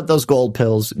to pass out those gold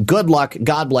pills. Good luck.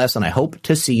 God bless, and I hope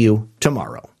to see you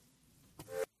tomorrow.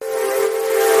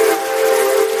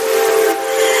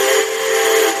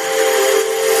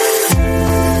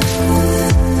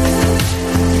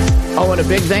 Oh, and a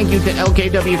big thank you to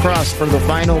LKW Cross for the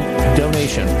final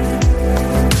donation.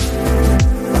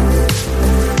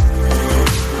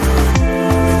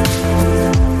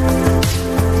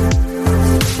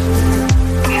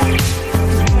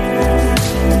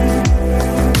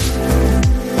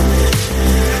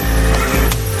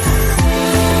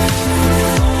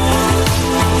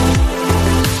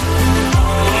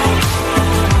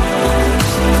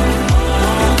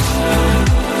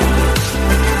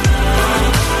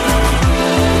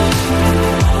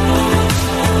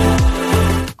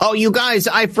 Oh, you guys,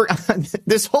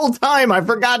 this whole time I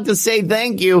forgot to say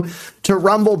thank you to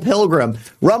Rumble Pilgrim.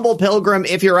 Rumble Pilgrim,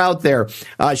 if you're out there,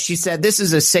 she said this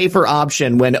is a safer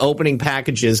option when opening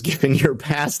packages given your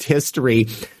past history.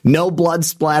 No blood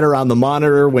splatter on the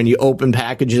monitor when you open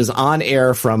packages on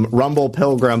air from Rumble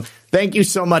Pilgrim. Thank you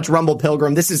so much, Rumble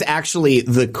Pilgrim. This is actually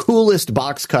the coolest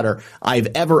box cutter I've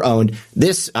ever owned.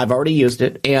 This, I've already used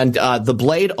it. And the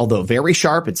blade, although very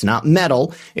sharp, it's not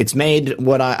metal. It's made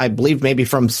what I believe maybe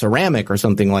from ceramic or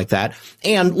something like that.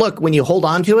 And look, when you hold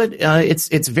on to it,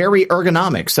 it's very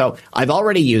ergonomic. So I've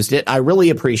already used it. I really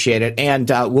appreciate it. And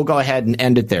we'll go ahead and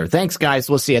end it there. Thanks, guys.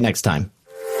 We'll see you next time.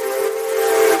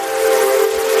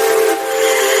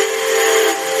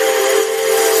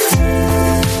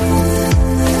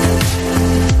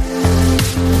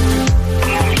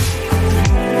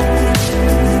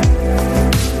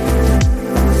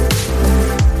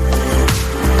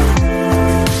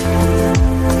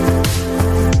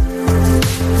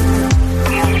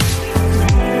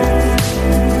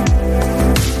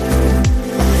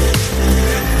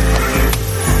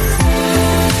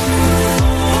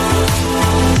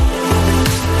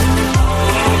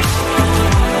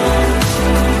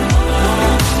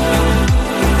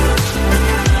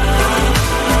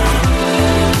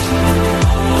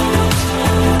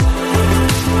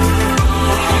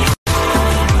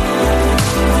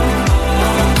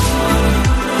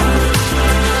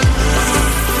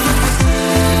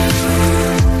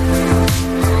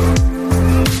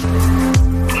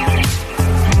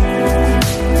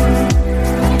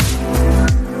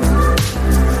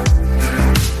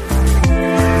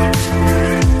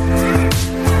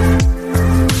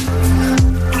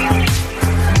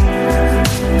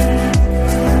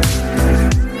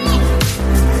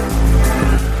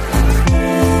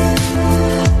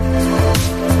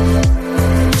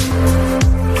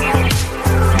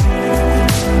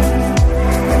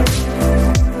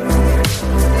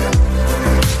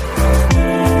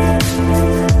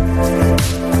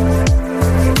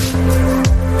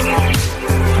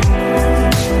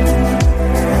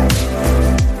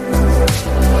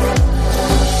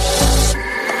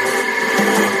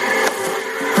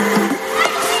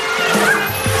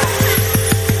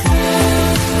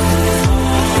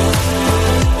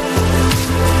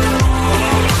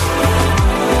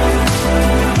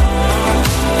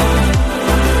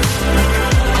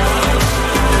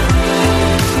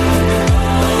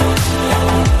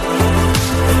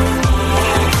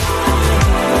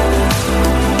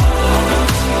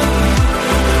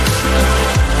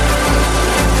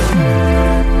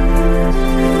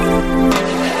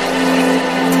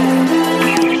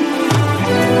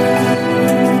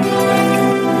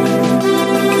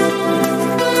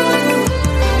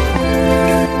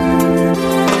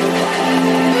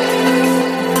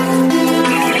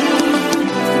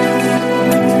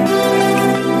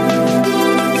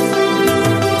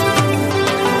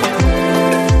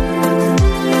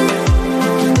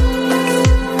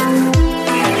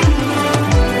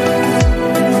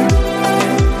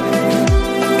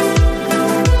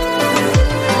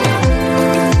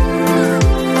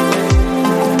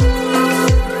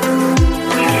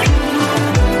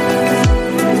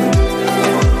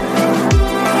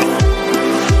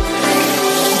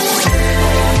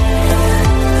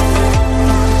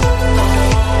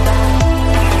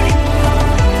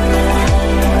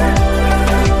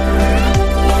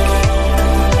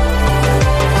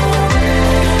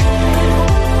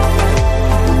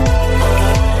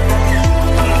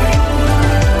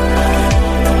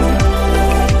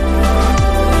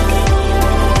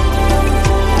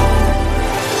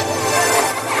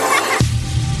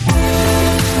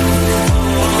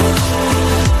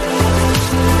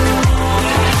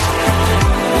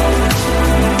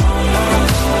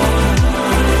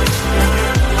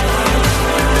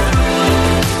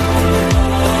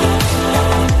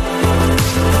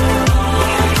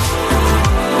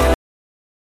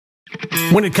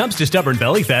 When it comes to stubborn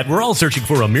belly fat, we're all searching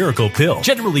for a miracle pill.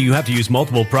 Generally, you have to use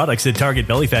multiple products that target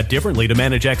belly fat differently to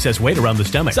manage excess weight around the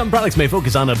stomach. Some products may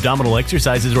focus on abdominal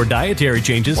exercises or dietary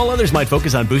changes, while others might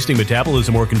focus on boosting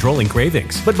metabolism or controlling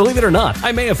cravings. But believe it or not,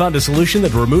 I may have found a solution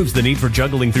that removes the need for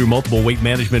juggling through multiple weight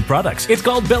management products. It's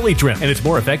called Belly Trim, and it's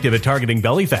more effective at targeting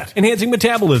belly fat, enhancing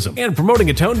metabolism, and promoting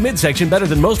a toned midsection better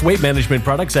than most weight management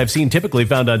products I've seen typically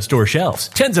found on store shelves.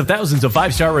 Tens of thousands of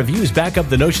 5-star reviews back up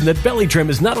the notion that Belly Trim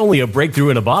is not only a breakthrough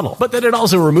in a bottle, but that it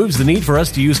also removes the need for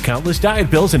us to use countless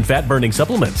diet pills and fat-burning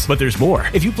supplements. But there's more.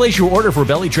 If you place your order for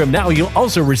Belly Trim now, you'll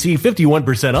also receive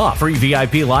 51% off, free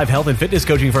VIP live health and fitness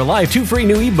coaching for life, 2 free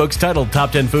new ebooks titled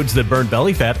Top 10 Foods That Burn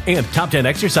Belly Fat and Top 10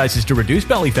 Exercises to Reduce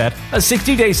Belly Fat, a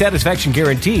 60-day satisfaction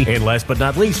guarantee, and last but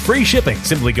not least, free shipping.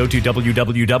 Simply go to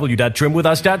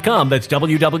www.trimwithus.com. That's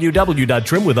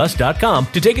www.trimwithus.com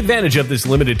to take advantage of this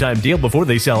limited time deal before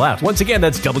they sell out. Once again,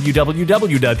 that's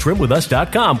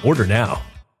www.trimwithus.com. Order now.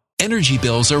 Energy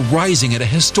bills are rising at a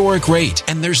historic rate,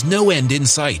 and there's no end in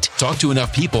sight. Talk to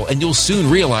enough people, and you'll soon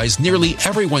realize nearly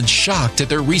everyone's shocked at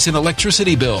their recent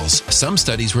electricity bills. Some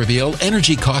studies reveal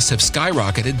energy costs have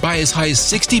skyrocketed by as high as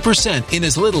 60% in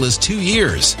as little as 2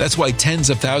 years. That's why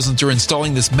tens of thousands are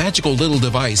installing this magical little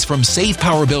device from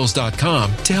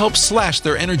SavePowerBills.com to help slash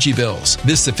their energy bills.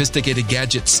 This sophisticated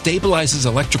gadget stabilizes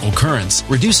electrical currents,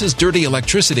 reduces dirty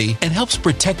electricity, and helps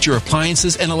protect your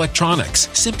appliances and electronics.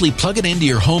 Simply plug it into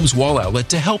your home's wall outlet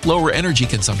to help lower energy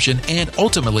consumption and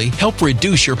ultimately help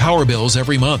reduce your power bills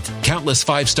every month. Countless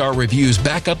 5-star reviews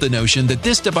back up the notion that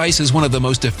this device is one of the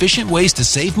most efficient ways to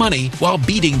save money while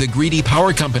beating the greedy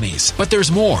power companies. But there's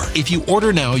more. If you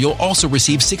order now, you'll also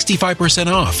receive 65%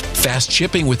 off, fast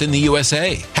shipping within the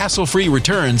USA, hassle-free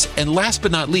returns, and last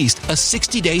but not least, a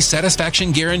 60-day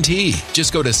satisfaction guarantee.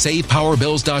 Just go to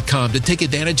SavePowerBills.com to take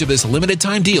advantage of this limited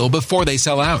time deal before they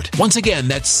sell out. Once again,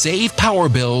 that's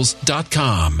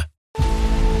SavePowerBills.com.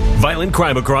 Violent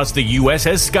crime across the U.S.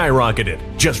 has skyrocketed.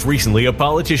 Just recently, a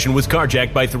politician was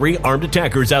carjacked by 3 armed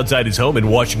attackers outside his home in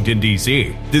Washington,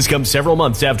 D.C. This comes several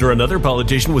months after another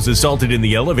politician was assaulted in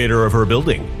the elevator of her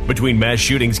building. Between mass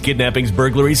shootings, kidnappings,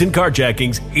 burglaries, and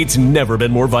carjackings, it's never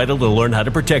been more vital to learn how to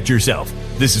protect yourself.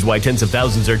 This is why tens of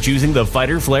thousands are choosing the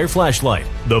Fighter Flare flashlight.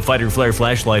 The Fighter Flare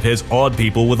flashlight has awed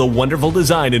people with a wonderful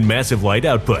design and massive light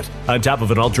output. On top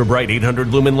of an ultra-bright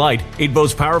 800-lumen light, it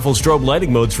boasts powerful strobe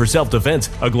lighting modes for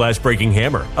self-defense, a glass-breaking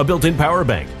hammer, a built-in power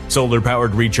bank,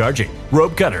 solar-powered recharging,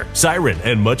 rope cutter, siren,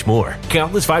 and much more.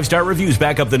 Countless 5-star reviews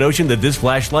back up the notion that this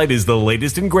flashlight is the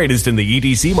latest and greatest in the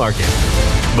EDC market.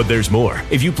 But there's more.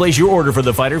 If you place your order for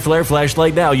the Fighter Flare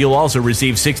flashlight now, you'll also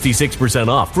receive 66%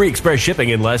 off, free express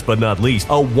shipping, and last but not least,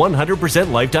 a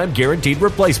 100% lifetime guaranteed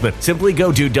replacement. Simply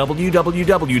go to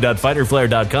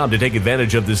www.fighterflare.com to take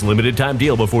advantage of this limited time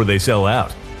deal before they sell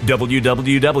out.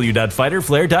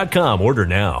 www.fighterflare.com. Order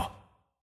now.